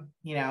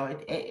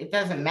 it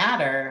doesn't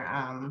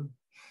matter.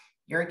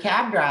 You're a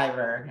cab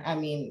driver. I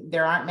mean,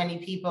 there aren't many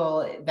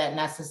people that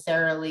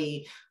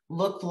necessarily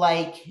look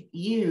like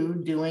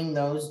you doing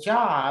those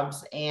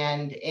jobs.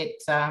 And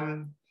it's,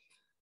 for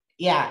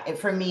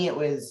me, it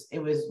was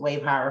way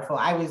powerful.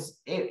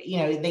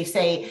 They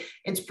say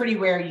it's pretty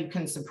rare you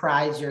can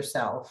surprise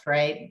yourself,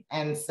 right?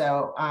 And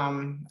so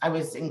I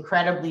was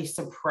incredibly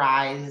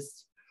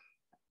surprised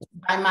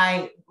by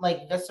my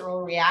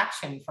visceral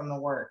reaction from the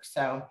work.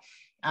 So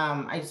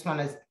I just want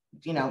to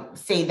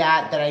say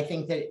that I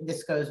think that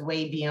this goes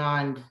way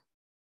beyond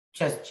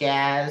just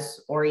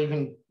jazz or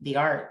even the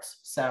arts.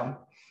 So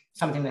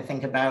something to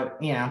think about,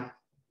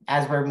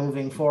 as we're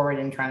moving forward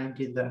and trying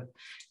to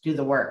do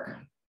the work.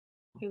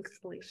 Thanks,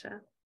 Alycia.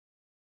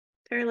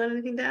 Terri Lyne,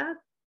 anything to add?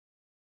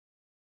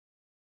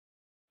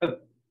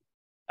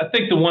 I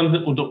think the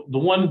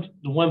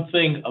one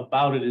thing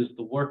about it is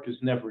the work is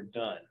never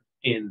done,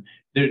 and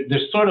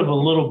there's sort of a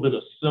little bit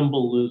of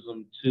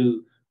symbolism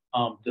to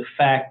the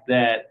fact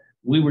that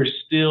we were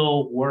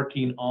still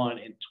working on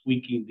and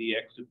tweaking the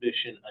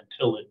exhibition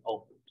until it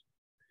opened.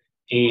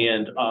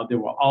 And there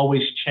were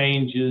always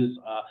changes.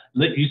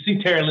 You see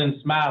Terri Lyne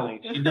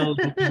smiling. She knows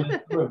what we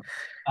went through.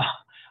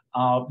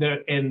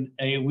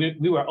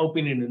 We were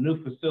opening a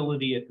new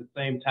facility at the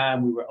same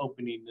time we were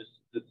opening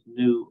this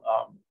new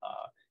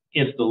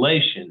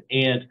installation.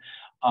 And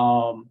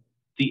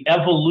the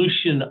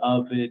evolution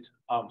of it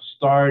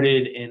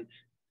started, and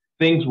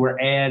things were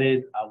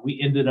added.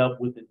 We ended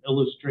up with an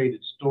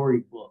illustrated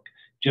storybook,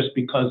 just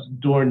because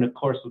during the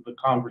course of the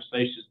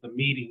conversations, the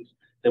meetings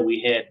that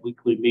we had,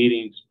 weekly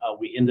meetings,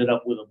 we ended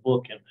up with a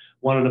book. And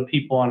one of the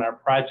people on our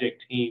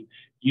project team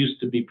used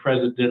to be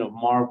president of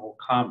Marvel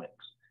Comics.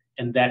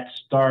 And that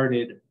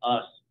started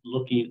us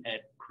looking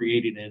at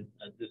creating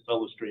this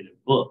illustrated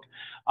book.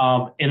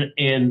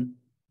 And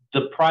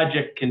the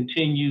project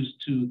continues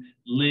to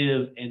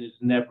live and is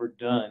never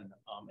done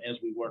as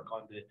we work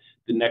on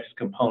the next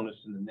components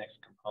and the next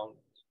components.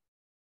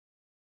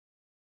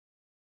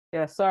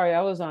 Yeah, sorry,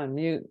 I was on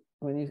mute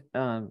when you,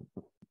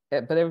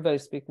 but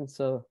everybody's speaking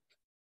so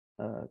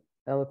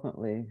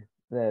eloquently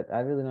that I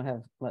really don't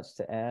have much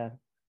to add.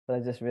 But I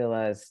just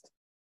realized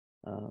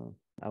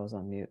I was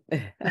on mute.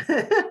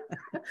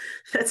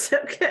 That's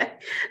okay.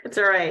 That's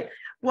all right.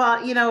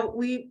 Well,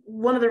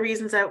 one of the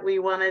reasons that we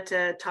wanted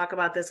to talk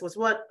about this was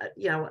I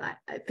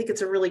think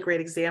it's a really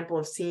great example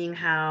of seeing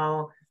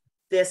how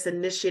this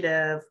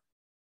initiative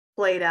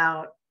played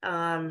out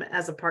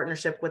as a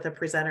partnership with a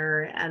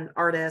presenter and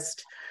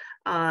artist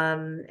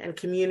and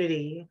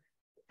community,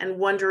 and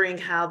wondering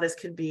how this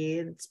could be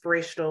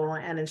inspirational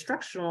and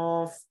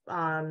instructional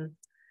to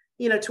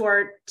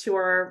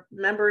our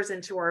members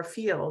and to our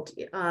field.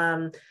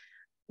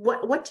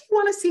 What do you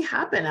want to see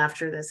happen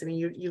after this? I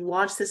mean, you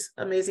launched this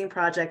amazing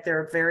project. There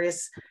are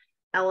various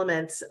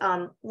elements.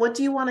 What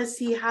do you want to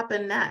see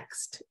happen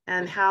next?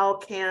 And how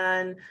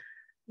can,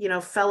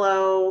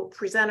 fellow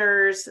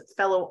presenters,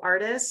 fellow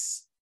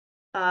artists,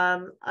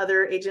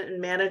 other agent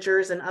and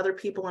managers, and other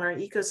people in our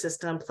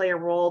ecosystem play a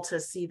role to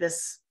see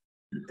this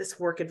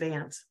work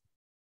advance?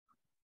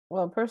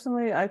 Well,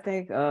 personally, I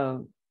think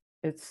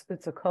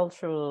it's a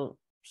cultural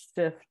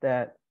shift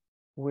that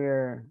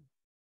we're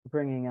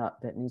bringing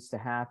up that needs to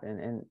happen,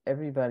 and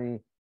everybody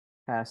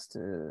has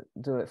to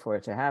do it for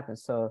it to happen.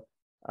 So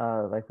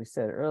like we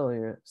said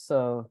earlier,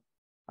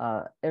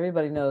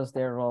 everybody knows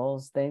their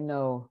roles. They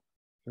know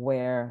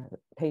where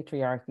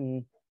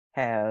patriarchy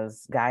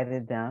has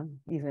guided them,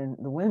 even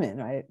the women,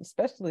 right?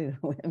 Especially the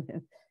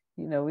women.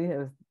 We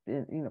have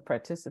been,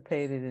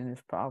 participated in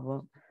this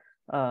problem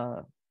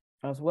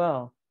as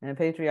well. And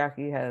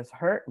patriarchy has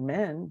hurt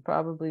men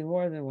probably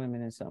more than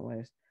women in some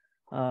ways.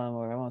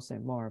 Or I won't say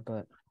more,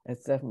 but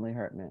it's definitely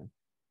hurt men.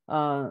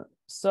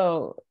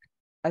 So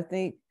I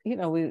think,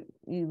 you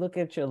look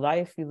at your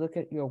life, you look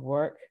at your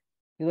work,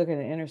 you look at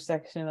the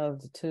intersection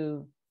of the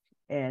two,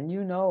 and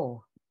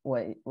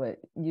what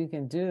you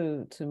can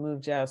do to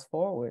move jazz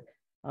forward,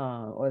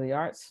 or the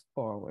arts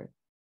forward.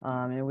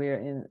 And we're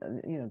in,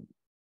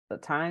 a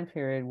time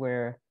period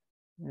where,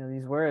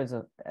 these words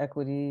of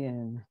equity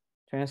and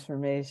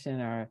transformation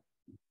are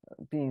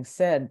being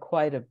said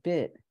quite a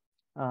bit.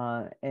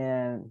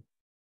 And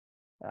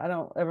I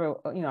don't ever,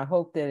 I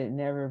hope that it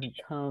never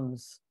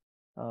becomes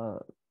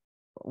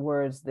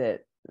words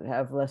that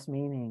have less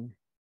meaning,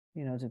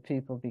 to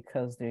people,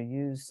 because they're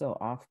used so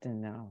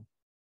often now,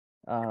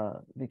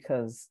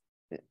 because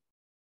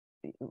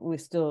we're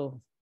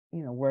still,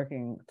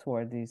 working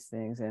toward these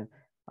things. And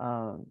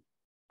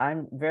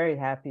I'm very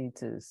happy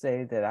to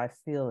say that I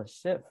feel a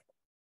shift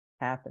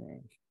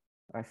happening.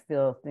 I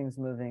feel things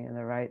moving in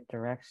the right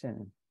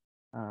direction.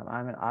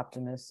 I'm an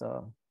optimist,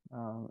 so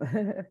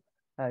I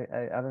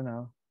don't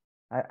know.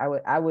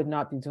 I would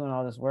not be doing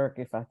all this work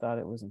if I thought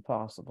it was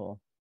impossible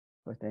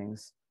for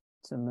things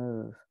to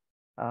move.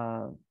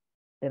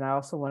 And I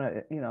also want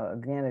to,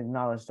 again,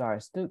 acknowledge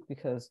Doris Duke,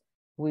 because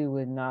we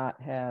would not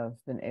have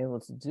been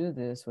able to do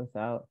this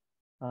without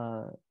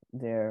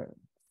their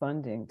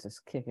funding to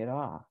kick it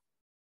off.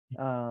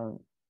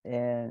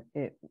 And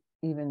it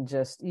even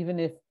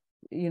if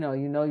you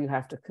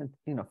have to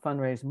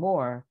fundraise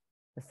more,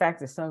 the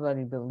fact that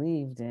somebody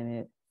believed in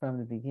it from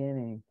the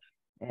beginning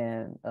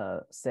and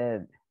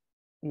said,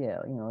 yeah,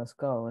 let's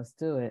go, let's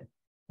do it,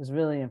 was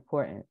really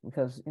important.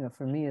 Because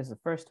for me, it's the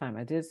first time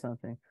I did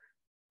something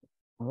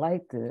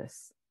like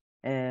this,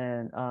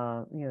 and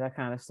that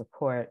kind of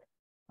support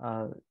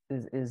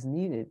is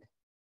needed.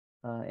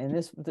 And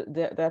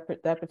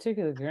that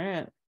particular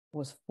grant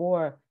was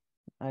for,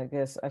 I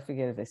guess, I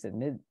forget if they said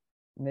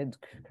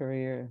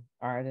mid-career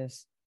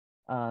artists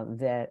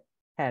that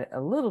had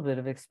a little bit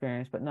of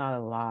experience, but not a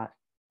lot,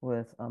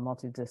 with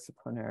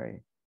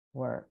multidisciplinary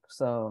work.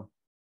 So,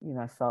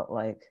 I felt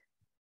like,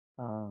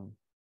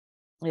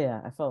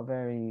 I felt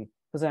very,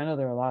 because I know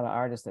there are a lot of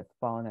artists that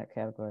fall in that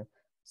category.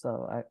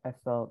 So I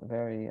felt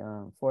very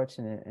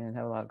fortunate and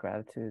have a lot of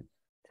gratitude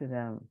to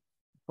them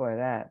for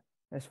that.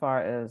 As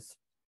far as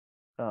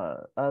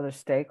other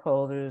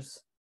stakeholders,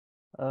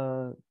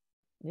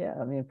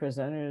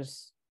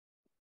 presenters,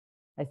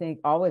 I think,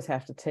 always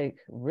have to take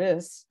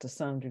risks to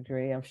some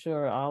degree. I'm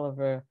sure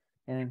Oliver,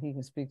 and he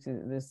can speak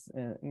to this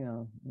in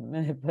a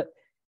minute, but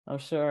I'm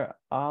sure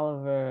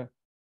Oliver,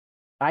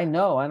 I'm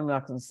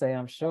not going to say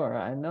I'm sure,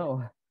 I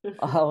know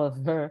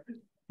Oliver,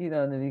 in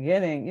the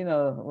beginning,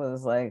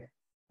 was like,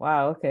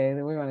 wow, okay,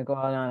 then we're going to go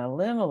out on a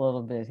limb a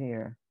little bit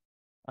here.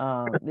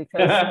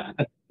 Because,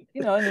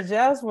 in the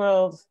jazz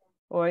world,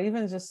 or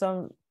even just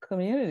some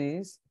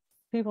communities,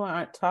 people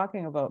aren't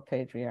talking about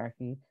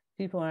patriarchy.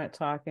 People aren't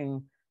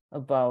talking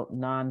about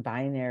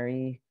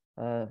non-binary,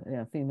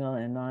 female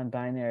and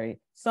non-binary.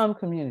 Some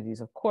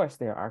communities, of course,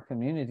 there are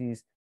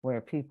communities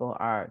where people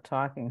are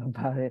talking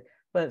about it,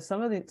 but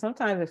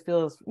sometimes it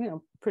feels,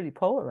 pretty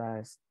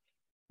polarized,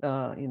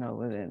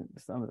 within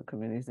some of the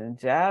communities. And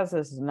jazz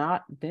has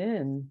not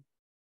been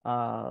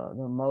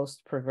the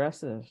most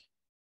progressive,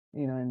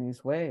 in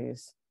these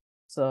ways.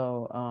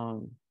 So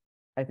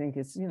I think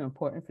it's,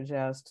 important for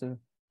jazz to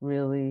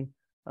really,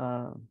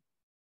 I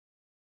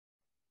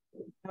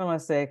don't want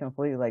to say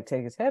completely like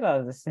take its head out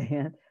of the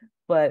sand,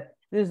 but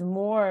there's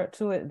more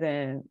to it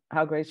than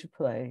how great you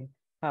play,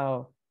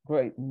 how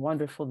great,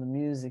 wonderful the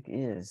music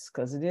is,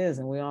 because it is,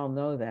 and we all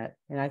know that.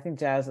 And I think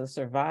jazz has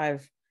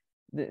survived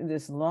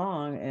this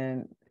long,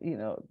 and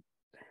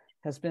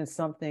has been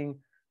something,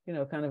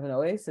 kind of an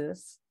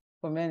oasis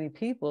for many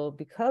people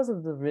because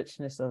of the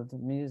richness of the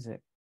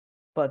music.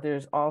 But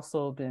there's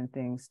also been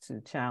things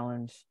to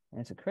challenge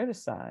and to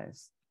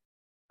criticize.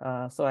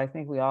 So I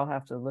think we all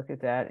have to look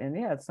at that. And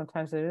yeah,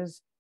 sometimes there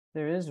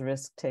is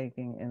risk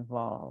taking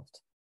involved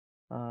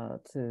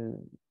to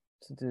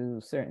do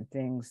certain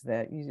things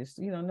that you just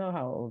know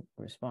how it will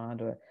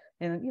respond.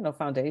 And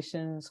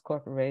foundations,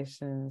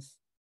 corporations,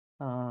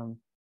 all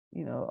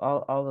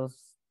those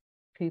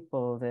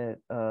people that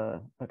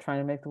are trying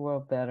to make the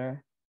world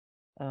better.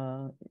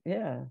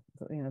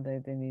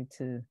 They need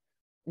to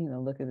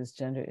look at this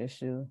gender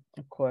issue,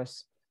 of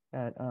course,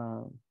 at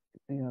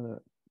the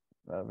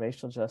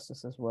racial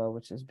justice as well,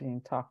 which is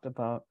being talked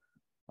about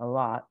a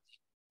lot.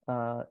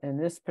 And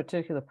this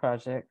particular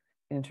project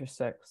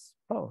intersects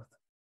both.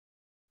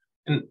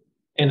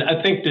 And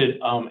I think that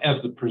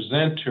as the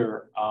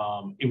presenter,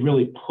 it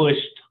really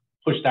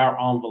pushed our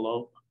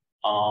envelope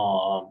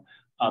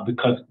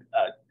because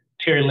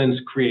Terri Lyne's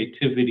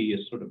creativity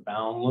is sort of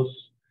boundless,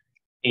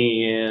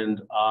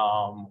 and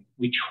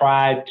we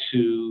tried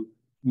to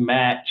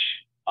match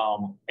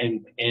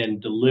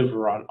and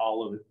deliver on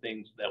all of the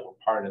things that were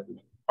part of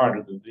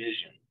the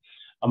vision.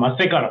 I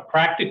think on a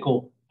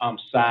practical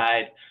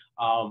side,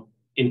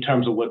 in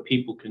terms of what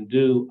people can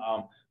do,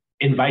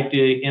 invite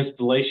the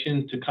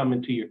installation to come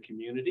into your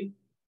community,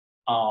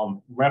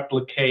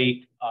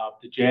 replicate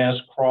the jazz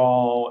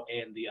crawl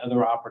and the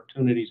other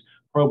opportunities,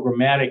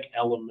 programmatic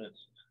elements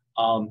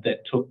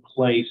that took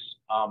place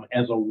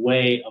as a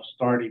way of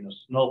starting a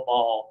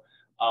snowball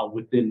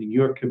within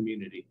your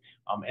community.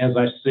 As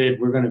I said,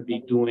 we're going to be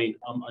doing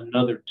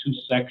another 2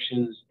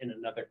 sections in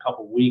another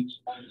couple weeks,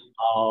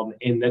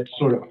 and that's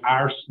sort of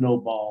our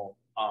snowball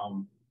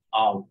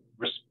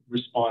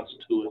response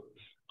to it.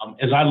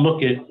 As I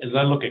look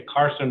at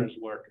Carr Center's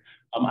work,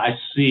 I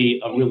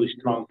see a really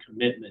strong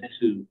commitment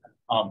to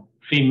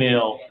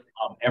female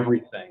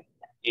everything,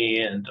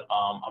 and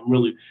I'm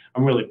really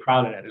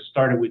proud of that. It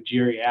started with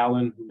Jerry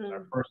Allen, who's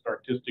our first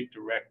artistic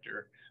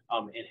director,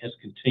 and has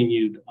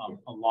continued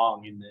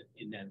along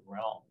in that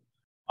realm.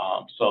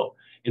 So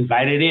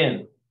invite it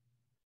in.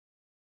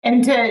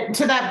 And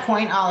to that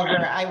point,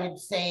 Oliver, I would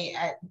say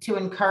to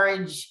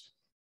encourage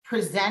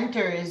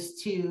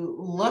presenters to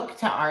look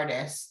to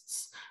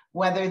artists,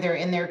 whether they're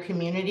in their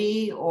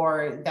community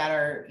or that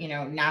are,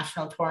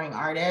 national touring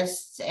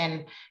artists,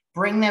 and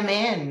bring them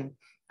in.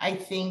 I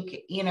think,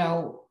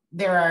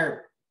 there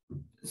are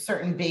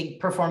certain big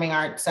performing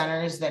arts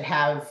centers that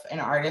have an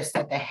artist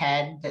at the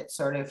head that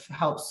sort of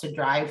helps to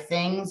drive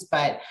things.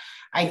 But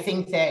I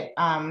think that,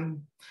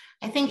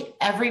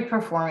 every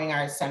performing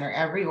arts center,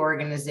 every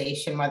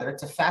organization, whether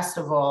it's a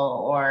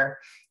festival or,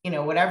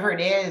 whatever it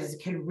is,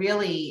 could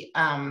really,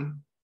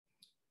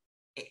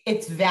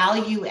 it's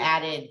value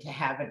added to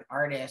have an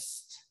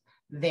artist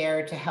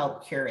there to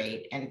help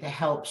curate and to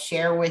help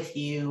share with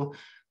you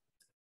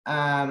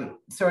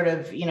sort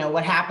of,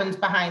 what happens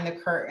behind the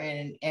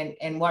curtain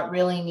and what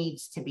really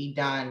needs to be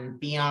done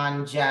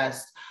beyond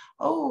just,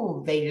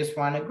 oh, they just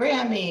won a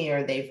Grammy,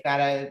 or they've got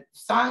a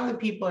song that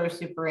people are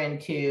super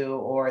into,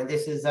 or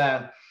this is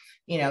a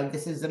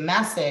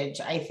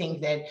message. I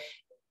think that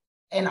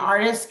an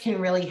artist can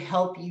really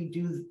help you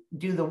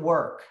do the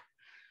work.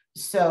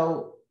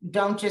 So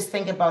don't just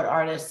think about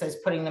artists as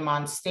putting them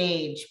on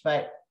stage,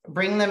 but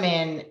bring them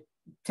in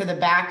to the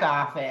back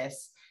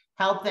office,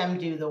 help them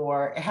do the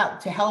work,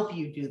 help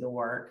you do the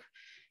work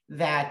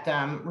that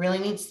really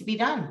needs to be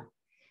done.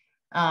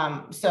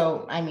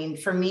 So, I mean,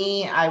 for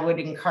me, I would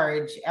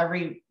encourage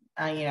every,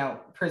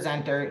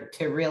 presenter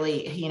to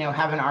really,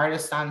 have an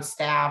artist on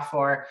staff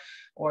or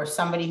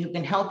somebody who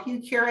can help you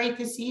curate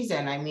the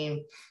season. I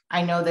mean,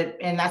 I know that,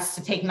 and that's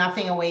to take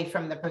nothing away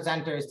from the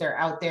presenters. They're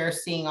out there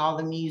seeing all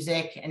the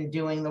music and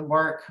doing the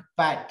work,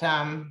 but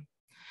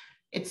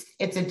it's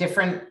a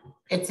different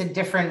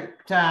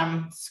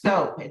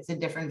scope. It's a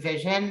different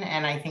vision.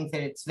 And I think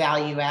that it's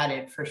value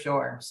added for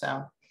sure.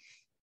 So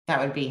that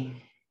would be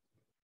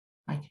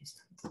my 2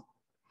 cents.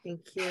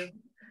 Thank you.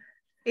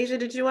 Asia,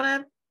 did you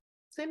want to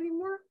say any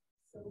more?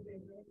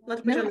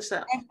 Let's put you on the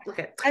spot.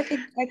 Okay. I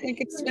think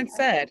it's been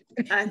said.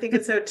 I think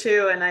it's so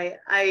too. And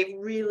I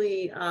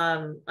really,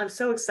 I'm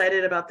so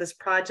excited about this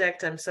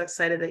project. I'm so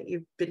excited that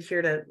you've been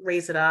here to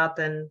raise it up,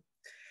 and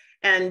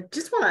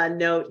just want to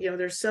note,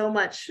 there's so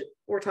much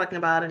we're talking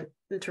about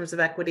in terms of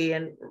equity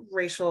and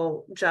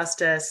racial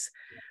justice.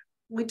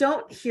 We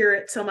don't hear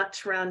it so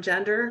much around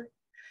gender.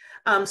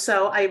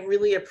 So I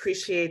really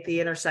appreciate the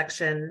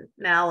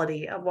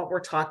intersectionality of what we're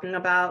talking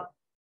about,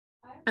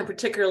 and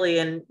particularly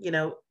in,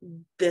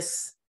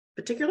 this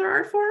particular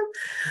art form.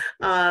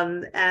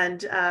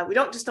 We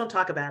don't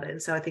talk about it.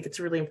 And so I think it's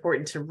really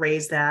important to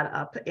raise that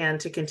up and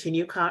to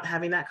continue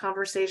having that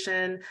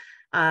conversation.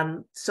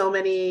 So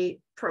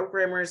many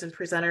programmers and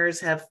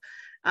presenters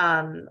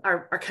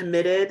are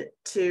committed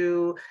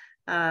to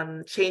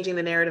changing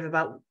the narrative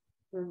about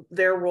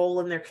their role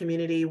in their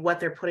community,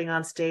 what they're putting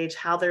on stage,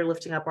 how they're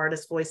lifting up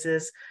artist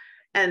voices,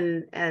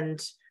 and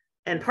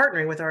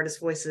partnering with artist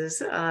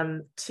voices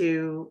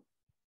to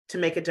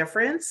make a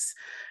difference.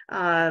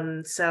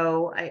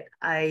 So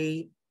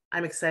I'm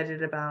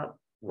excited about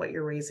what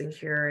you're raising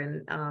here,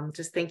 and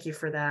just thank you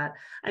for that.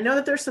 I know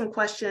that there's some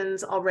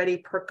questions already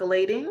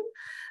percolating,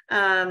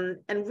 and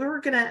we were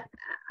going to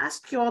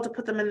ask you all to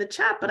put them in the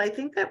chat, but I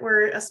think that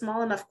we're a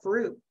small enough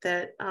group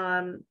that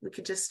we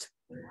could just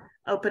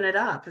open it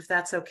up if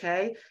that's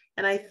okay.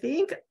 And I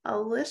think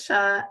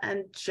Alycia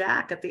and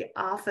Jack at the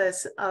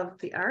Office of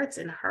the Arts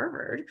in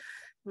Harvard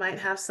might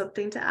have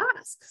something to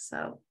ask.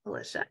 So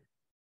Alycia.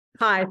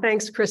 Hi,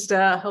 thanks,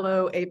 Krista.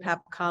 Hello,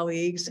 APAP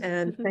colleagues,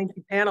 and thank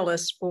you,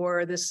 panelists,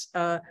 for this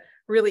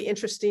really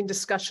interesting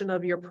discussion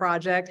of your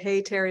project.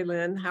 Hey, Terri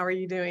Lyne, how are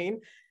you doing?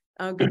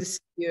 Good to see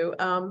you.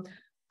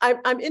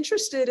 I'm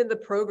interested in the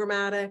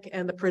programmatic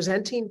and the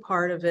presenting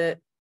part of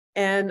it,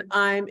 and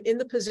I'm in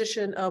the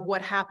position of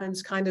what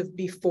happens kind of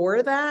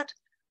before that,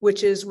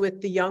 which is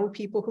with the young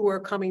people who are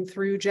coming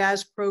through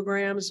jazz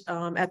programs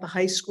at the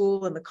high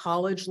school and the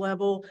college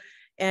level.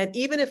 And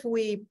even if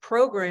we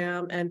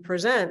program and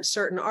present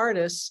certain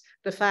artists,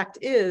 the fact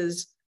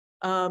is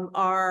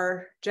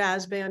our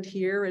jazz band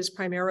here is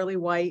primarily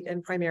white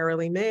and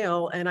primarily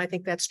male. And I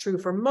think that's true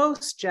for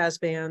most jazz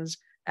bands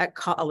at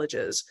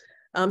colleges.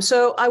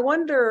 So I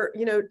wonder,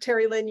 you know,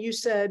 Terri Lyne, you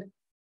said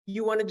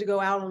you wanted to go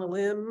out on a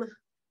limb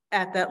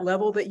at that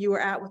level that you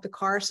were at with the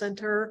Carr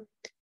Center.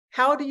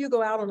 How do you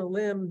go out on a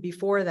limb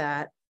before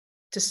that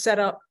to set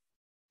up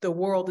the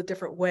world a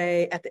different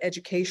way at the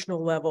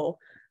educational level?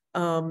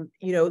 You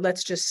know,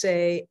 let's just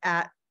say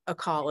at a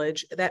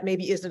college that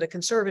maybe isn't a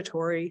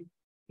conservatory,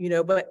 you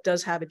know, but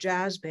does have a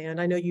jazz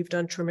band. I know you've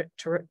done terrific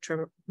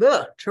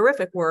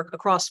work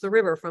across the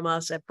river from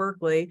us at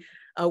Berklee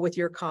with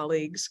your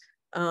colleagues.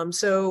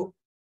 So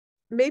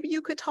maybe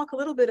you could talk a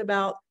little bit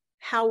about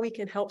how we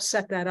can help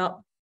set that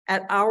up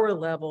at our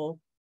level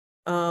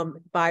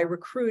by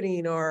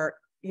recruiting or,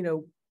 you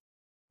know,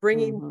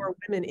 bringing more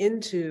women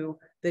into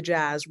the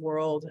jazz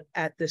world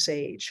at this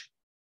age.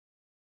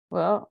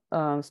 Well,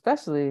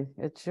 especially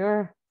at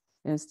your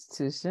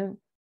institution,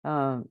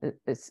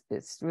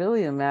 it's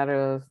really a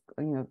matter of,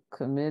 you know,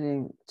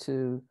 committing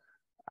to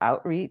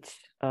outreach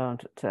to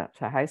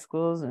high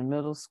schools and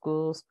middle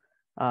schools,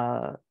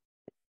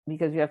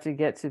 because you have to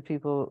get to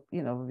people,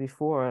 you know,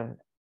 before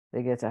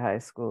they get to high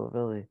school,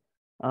 really,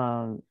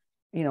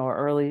 you know, or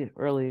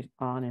early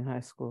on in high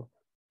school,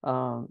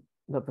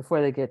 but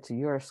before they get to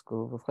your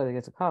school, before they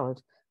get to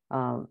college.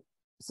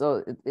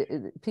 So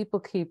people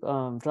keep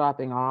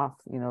dropping off,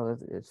 you know,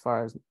 as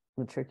far as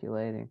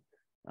matriculating.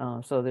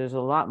 So there's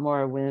a lot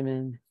more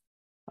women,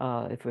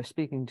 if we're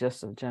speaking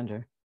just of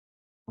gender,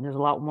 there's a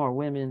lot more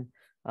women,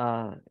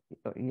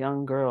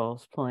 young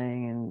girls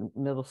playing in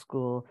middle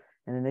school,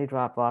 and then they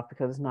drop off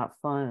because it's not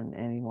fun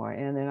anymore,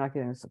 and they're not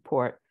getting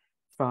support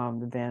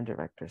from the band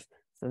directors.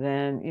 So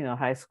then, you know,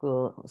 high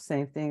school,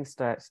 same thing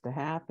starts to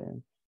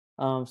happen.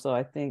 So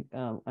I think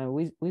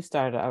we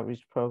started an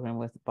outreach program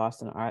with the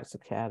Boston Arts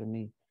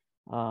Academy,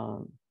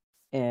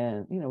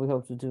 and you know, we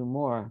hope to do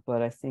more.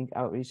 But I think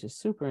outreach is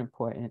super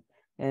important,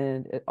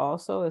 and it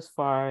also, as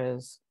far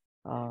as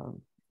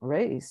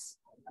race,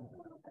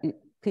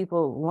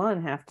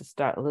 people have to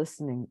start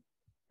listening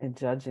and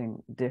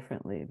judging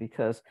differently,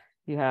 because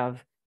you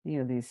have, you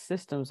know, these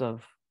systems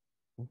of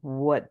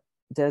what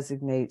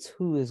designates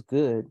who is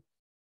good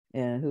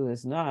and who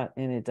is not,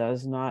 and it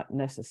does not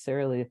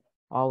necessarily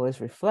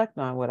always reflect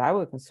on what I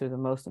would consider the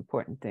most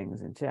important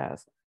things in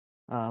jazz,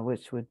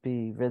 which would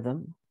be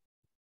rhythm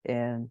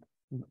and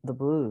the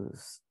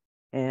blues.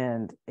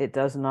 And it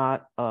does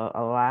not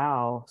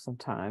allow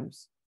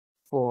sometimes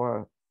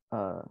for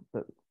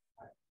the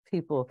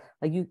people,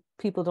 like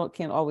people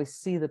can't always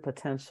see the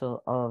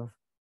potential of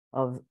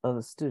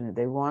a student.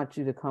 They want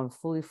you to come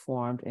fully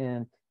formed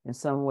and in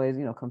some ways,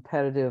 you know,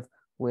 competitive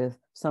with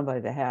somebody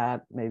that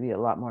had maybe a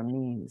lot more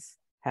means,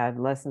 had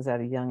lessons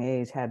at a young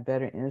age, had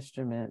better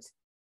instruments,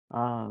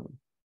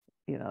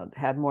 you know,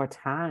 had more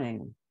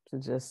time to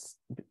just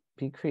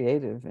be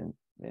creative and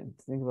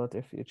think about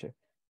their future.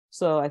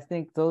 So I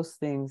think those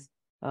things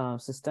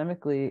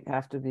systemically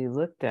have to be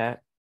looked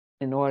at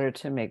in order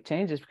to make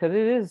changes, because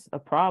it is a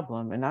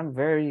problem, and I'm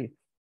very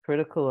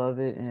critical of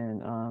it,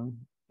 and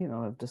you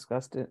know, I've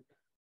discussed it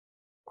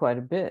quite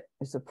a bit.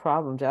 It's a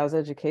problem. Jazz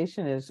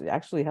education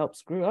actually helps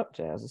screw up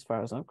jazz, as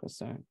far as I'm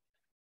concerned.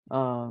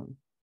 But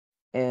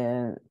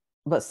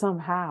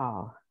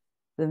somehow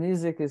the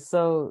music is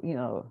so, you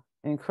know,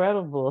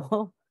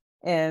 incredible,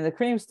 and the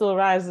cream still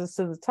rises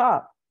to the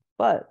top.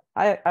 But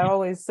I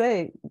always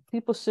say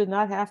people should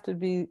not have to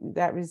be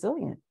that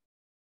resilient.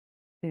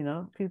 You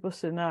know, people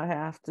should not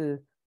have to,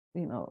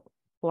 you know,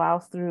 plow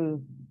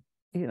through,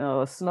 you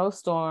know, a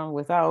snowstorm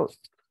without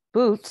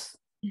boots,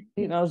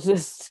 you know,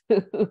 just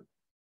to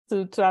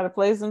try to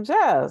play some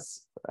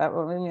jazz. I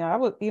mean, I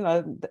would, you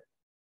know,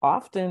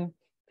 often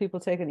people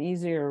take an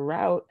easier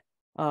route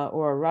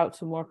or a route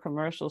to more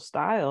commercial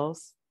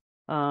styles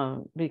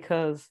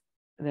because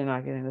they're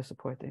not getting the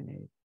support they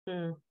need.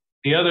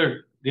 The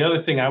other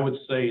thing I would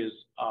say is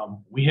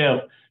we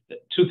have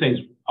two things.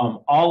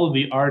 all of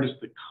the artists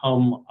that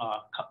come,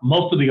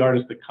 most of the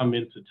artists that come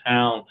into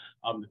town,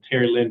 that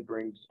Terri Lyne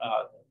brings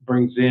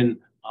in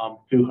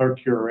through her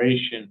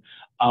curation,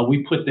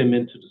 we put them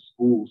into the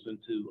schools,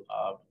 into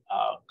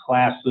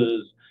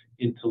classes,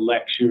 into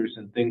lectures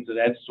and things of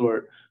that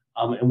sort.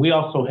 And we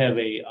also have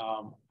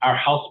our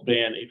house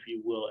band, if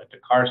you will, at the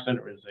Carr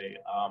Center is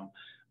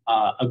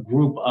a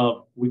group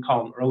of, we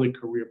call them early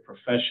career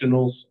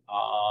professionals,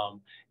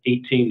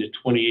 18 to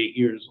 28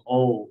 years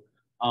old,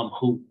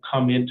 who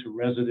come into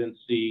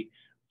residency,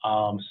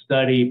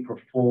 study,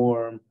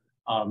 perform,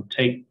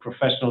 take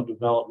professional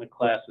development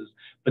classes,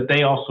 but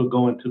they also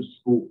go into the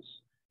schools.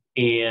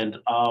 And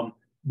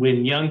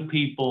when young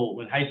people,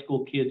 when high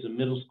school kids and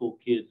middle school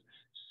kids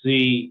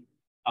see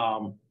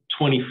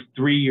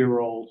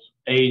 23-year-olds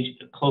age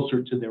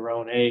closer to their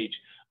own age,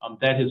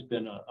 that has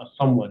been a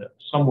somewhat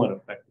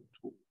effective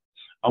tool.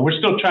 We're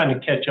still trying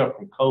to catch up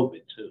from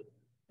COVID too.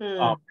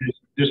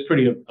 There's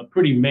a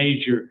pretty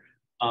major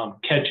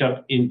catch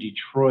up in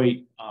Detroit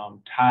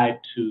tied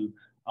to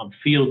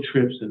field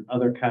trips and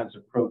other kinds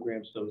of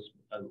programs. So it's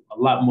a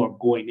lot more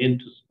going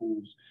into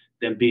schools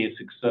than being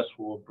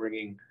successful at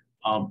bringing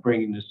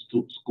the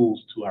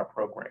schools to our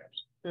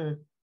programs.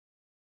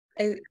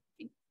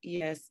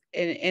 Yes,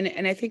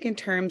 and I think in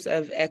terms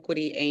of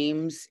equity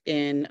aims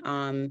in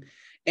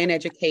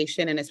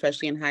education and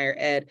especially in higher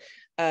ed,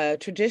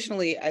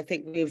 traditionally I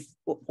think we've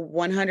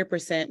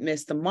 100%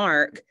 missed the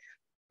mark.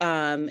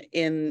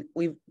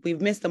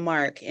 We've missed the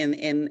mark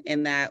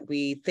in that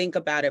we think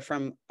about it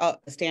from a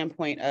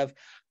standpoint of,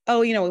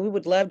 oh, we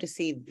would love to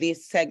see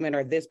this segment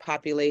or this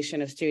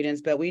population of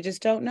students, but we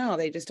just don't know.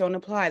 They just don't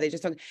apply. They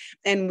just don't,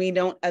 and we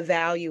don't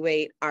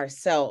evaluate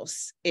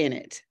ourselves in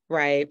it,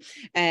 right?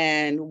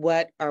 And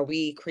what are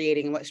we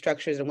creating? What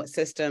structures and what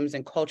systems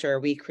and culture are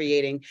we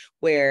creating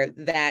where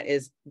that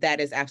is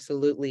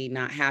absolutely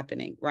not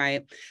happening,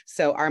 right?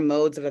 So our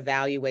modes of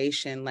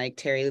evaluation, like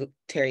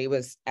Terri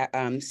was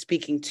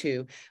speaking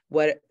to,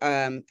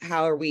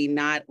 how are we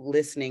not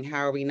listening? How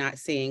are we not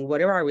seeing?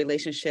 What are our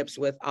relationships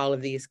with all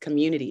of these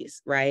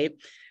communities, right?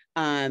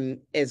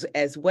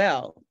 As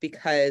well,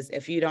 because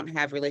if you don't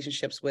have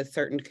relationships with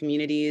certain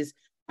communities,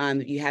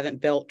 you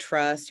haven't built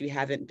trust, you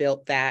haven't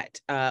built that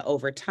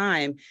over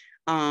time,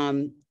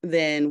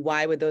 then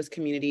why would those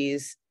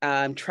communities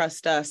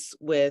trust us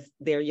with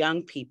their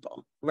young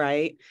people,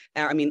 right?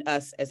 I mean,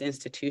 us as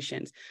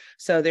institutions.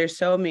 So there's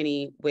so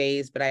many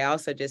ways, but I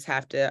also just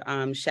have to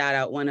shout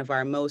out one of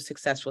our most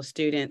successful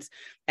students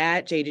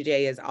at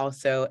JJJ is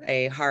also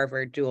a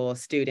Harvard dual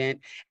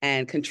student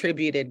and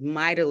contributed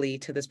mightily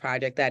to this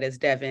project. That is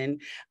Devin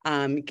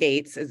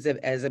Gates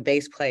as a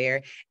bass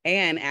player.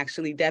 And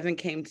actually Devin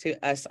came to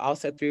us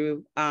also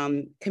through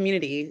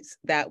communities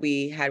that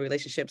we had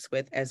relationships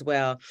with as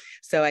well.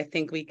 So I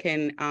think we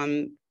can,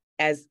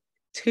 as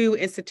two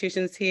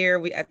institutions here,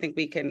 I think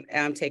we can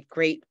take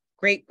great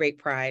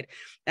pride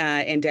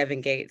in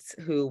Devin Gates,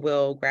 who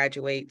will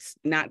graduate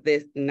not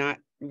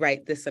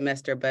right this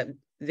semester, but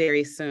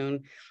very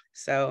soon.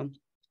 So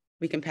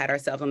we can pat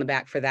ourselves on the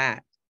back for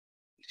that.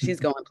 She's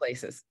going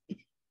places.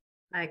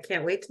 I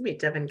can't wait to meet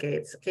Devin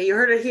Gates. Okay, you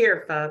heard it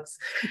here, folks.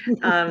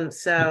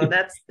 So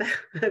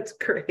that's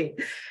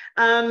great.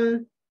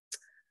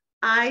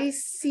 I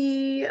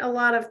see a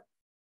lot of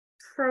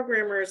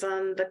programmers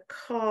on the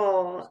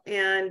call,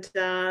 and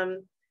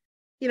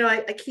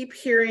I keep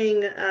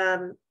hearing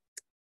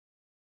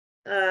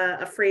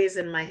a phrase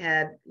in my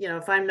head.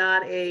 If I'm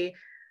not a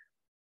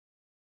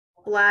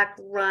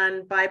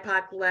Black-run,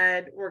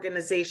 BIPOC-led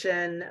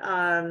organization,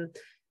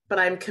 but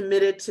I'm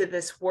committed to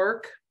this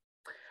work,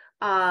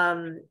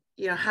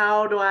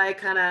 how do I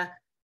kind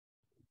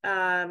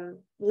of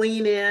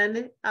lean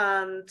in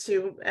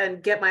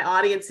and get my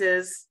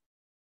audiences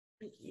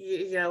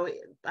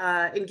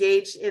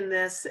engaged in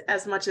this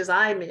as much as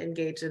I'm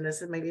engaged in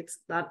this? And maybe it's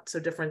not so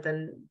different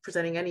than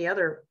presenting any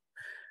other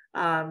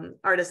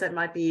artist that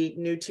might be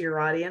new to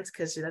your audience,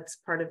 because that's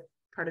part of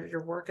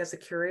your work as a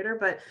curator.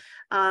 But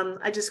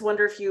I just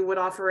wonder if you would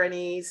offer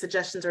any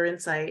suggestions or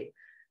insight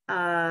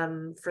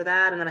for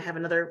that. And then I have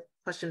another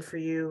question for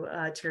you,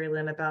 Terri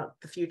Lyne, about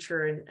the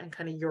future and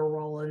kind of your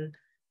role in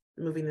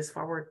moving this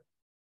forward.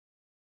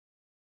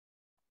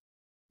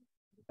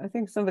 I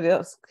think somebody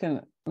else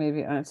can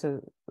maybe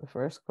answer the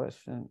first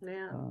question.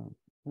 Yeah.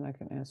 And I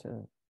can answer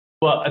it.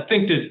 Well, I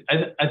think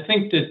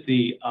that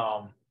the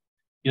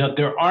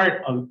there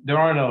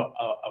aren't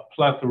a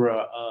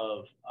plethora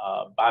of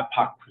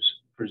BIPOC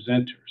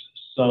presenters.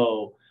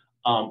 So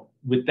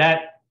with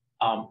that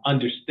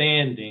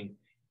understanding,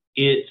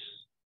 it's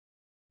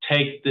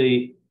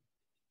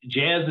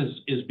jazz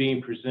is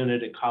being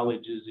presented at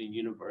colleges and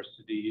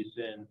universities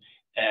and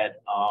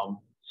at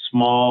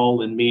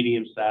small and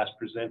medium-sized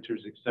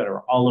presenters, et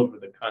cetera, all over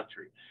the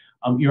country.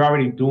 You're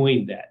already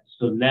doing that.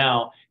 So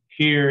now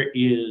here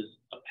is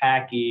a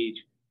package,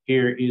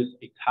 here is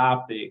a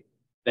topic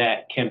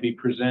that can be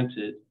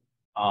presented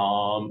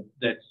that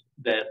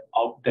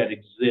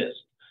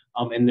exists.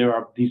 And there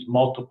are these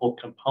multiple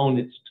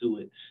components to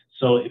it.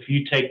 So if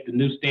you take the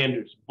New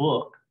Standards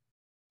book,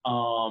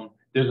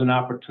 there's an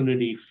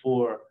opportunity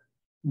for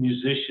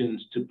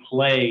musicians to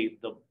play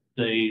the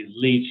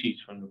lead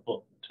sheets from the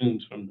book,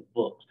 tunes from the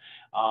books.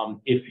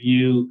 If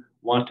you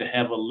want to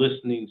have a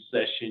listening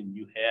session,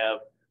 you have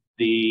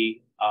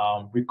the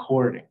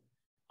recording.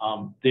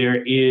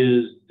 There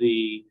is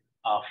the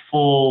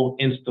full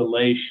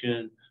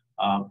installation,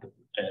 the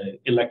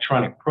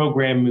electronic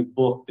programming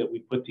book that we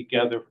put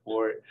together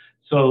for it.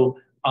 So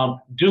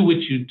do what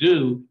you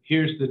do.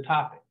 Here's the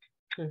topic.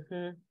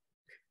 Mm-hmm.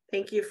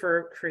 Thank you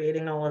for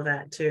creating all of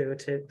that too,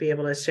 to be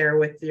able to share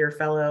with your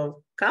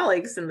fellow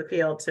colleagues in the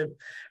field to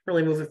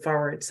really move it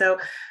forward. So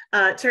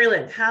Terri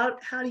Lyne,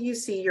 how do you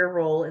see your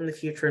role in the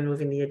future in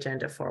moving the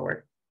agenda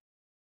forward?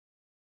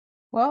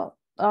 Well,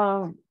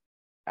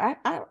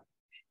 I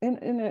in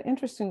an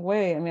interesting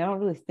way, I mean, I don't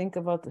really think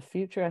about the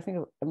future. I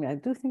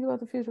do think about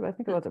the future, but I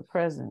think about the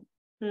present.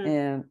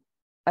 And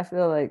I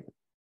feel like,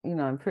 you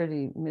know, I'm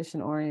pretty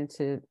mission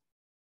oriented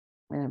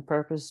and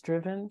purpose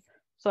driven.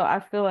 So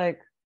I feel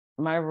like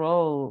my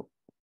role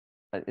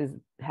is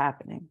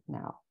happening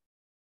now.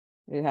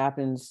 It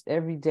happens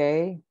every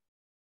day,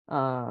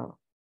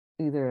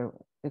 either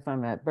if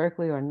I'm at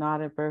Berklee or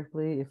not at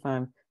Berklee. If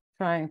I'm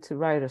trying to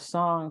write a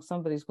song,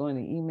 somebody's going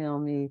to email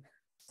me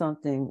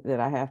something that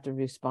I have to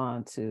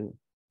respond to.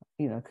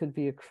 You know, could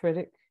be a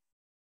critic,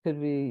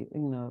 could be,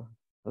 you know,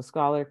 a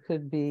scholar,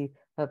 could be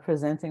a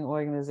presenting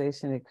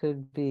organization, it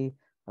could be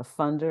a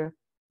funder.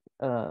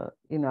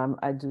 You know,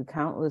 I do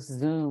countless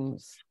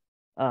Zooms,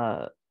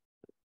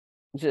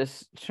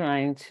 just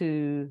trying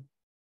to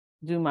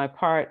do my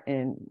part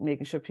in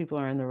making sure people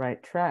are on the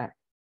right track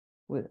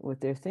with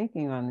their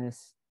thinking on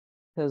this,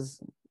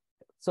 because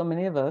so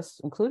many of us,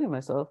 including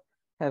myself,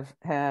 have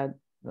had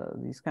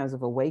these kinds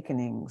of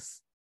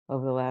awakenings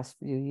over the last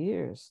few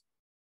years.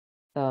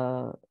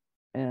 And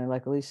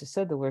like Alycia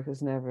said, the work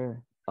is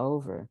never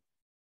over.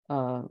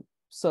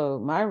 So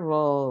my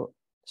role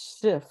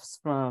shifts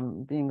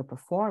from being a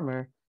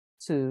performer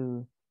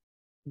to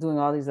doing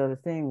all these other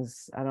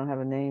things. I don't have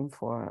a name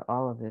for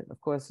all of it. Of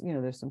course, you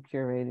know, there's some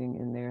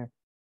curating in there.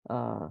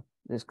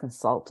 There's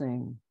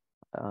consulting.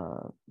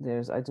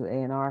 I do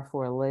A&R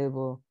for a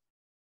label,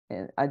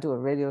 and I do a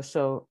radio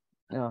show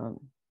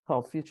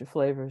called Future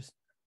Flavors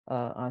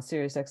on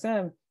Sirius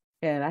XM.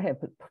 And I had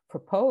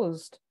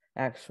proposed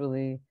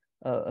actually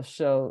a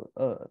show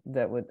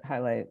that would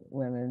highlight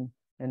women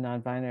and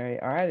non-binary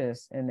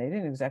artists, and they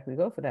didn't exactly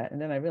go for that. And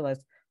then I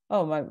realized,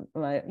 oh,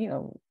 my you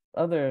know,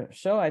 other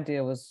show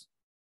idea was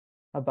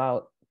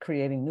about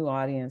creating new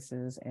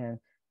audiences and,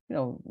 you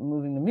know,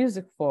 moving the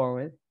music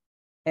forward.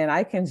 And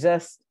I can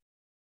just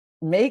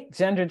make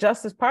gender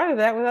justice part of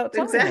that without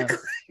telling them.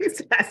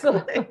 Exactly.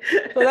 So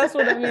that's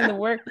what I mean. The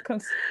work,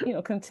 you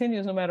know,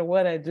 continues no matter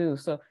what I do.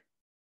 So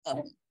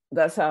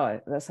that's how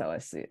I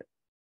see it.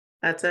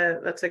 That's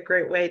a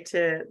great way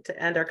to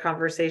end our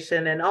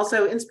conversation, and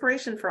also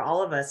inspiration for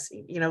all of us.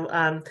 You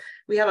know,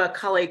 we have a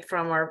colleague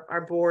from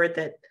our board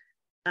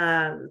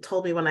that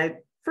told me when I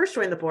first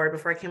joined the board,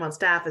 before I came on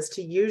staff, is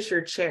to use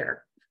your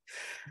chair.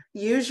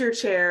 Use your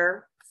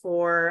chair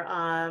for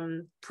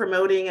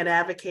promoting and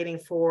advocating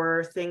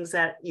for things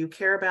that you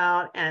care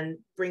about, and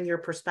bring your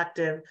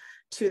perspective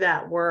to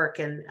that work.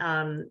 And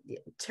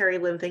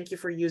Terri Lyne, thank you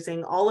for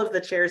using all of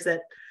the chairs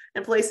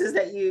and places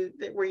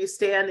where you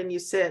stand and you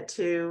sit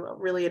to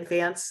really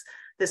advance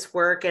this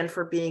work, and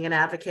for being an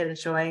advocate and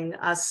showing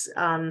us,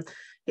 you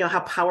know, how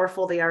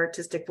powerful the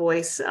artistic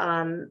voice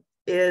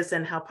is,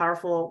 and how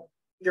powerful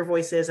your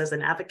voice is as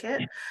an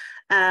advocate,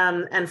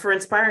 and for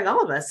inspiring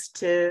all of us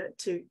to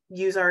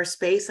use our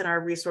space and our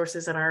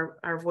resources and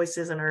our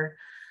voices and our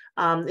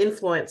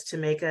influence to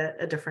make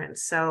a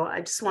difference. So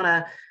I just want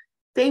to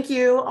thank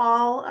you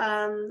all,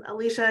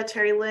 Alycia,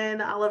 Terri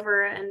Lyne,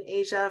 Oliver, and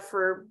Asia,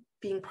 for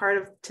being part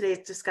of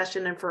today's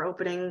discussion and for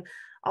opening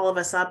all of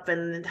us up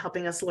and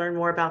helping us learn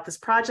more about this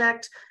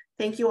project.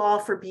 Thank you all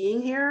for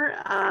being here.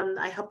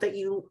 I hope that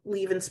you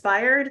leave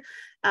inspired.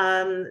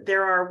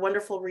 There are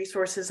wonderful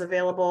resources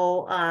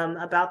available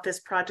about this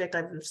project.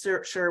 I'm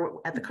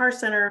sure at the Carr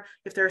Center,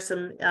 if there are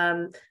some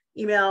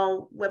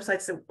email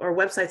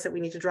websites that we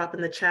need to drop in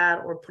the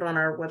chat or put on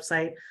our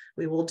website,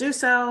 we will do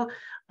so.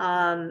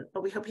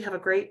 But we hope you have a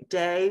great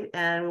day,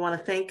 and we want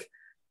to thank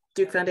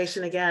Duke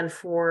Foundation again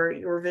for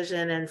your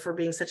vision and for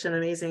being such an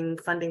amazing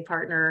funding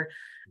partner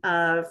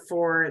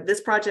for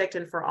this project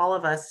and for all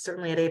of us,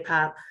 certainly at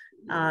APAP,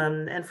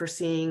 and for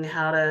seeing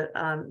how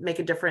to make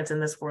a difference in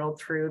this world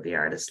through the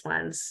artist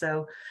lens.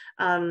 So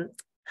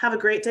have a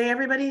great day,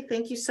 everybody.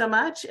 Thank you so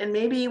much. And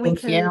maybe we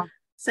can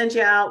send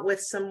you out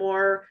with some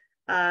more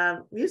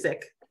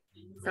music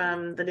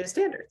from the new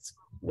standards.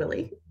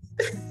 Willie.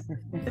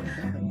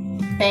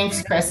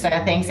 Thanks,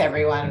 Krista. Thanks,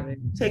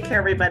 everyone. Take care,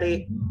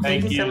 everybody.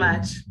 Thank you so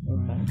much.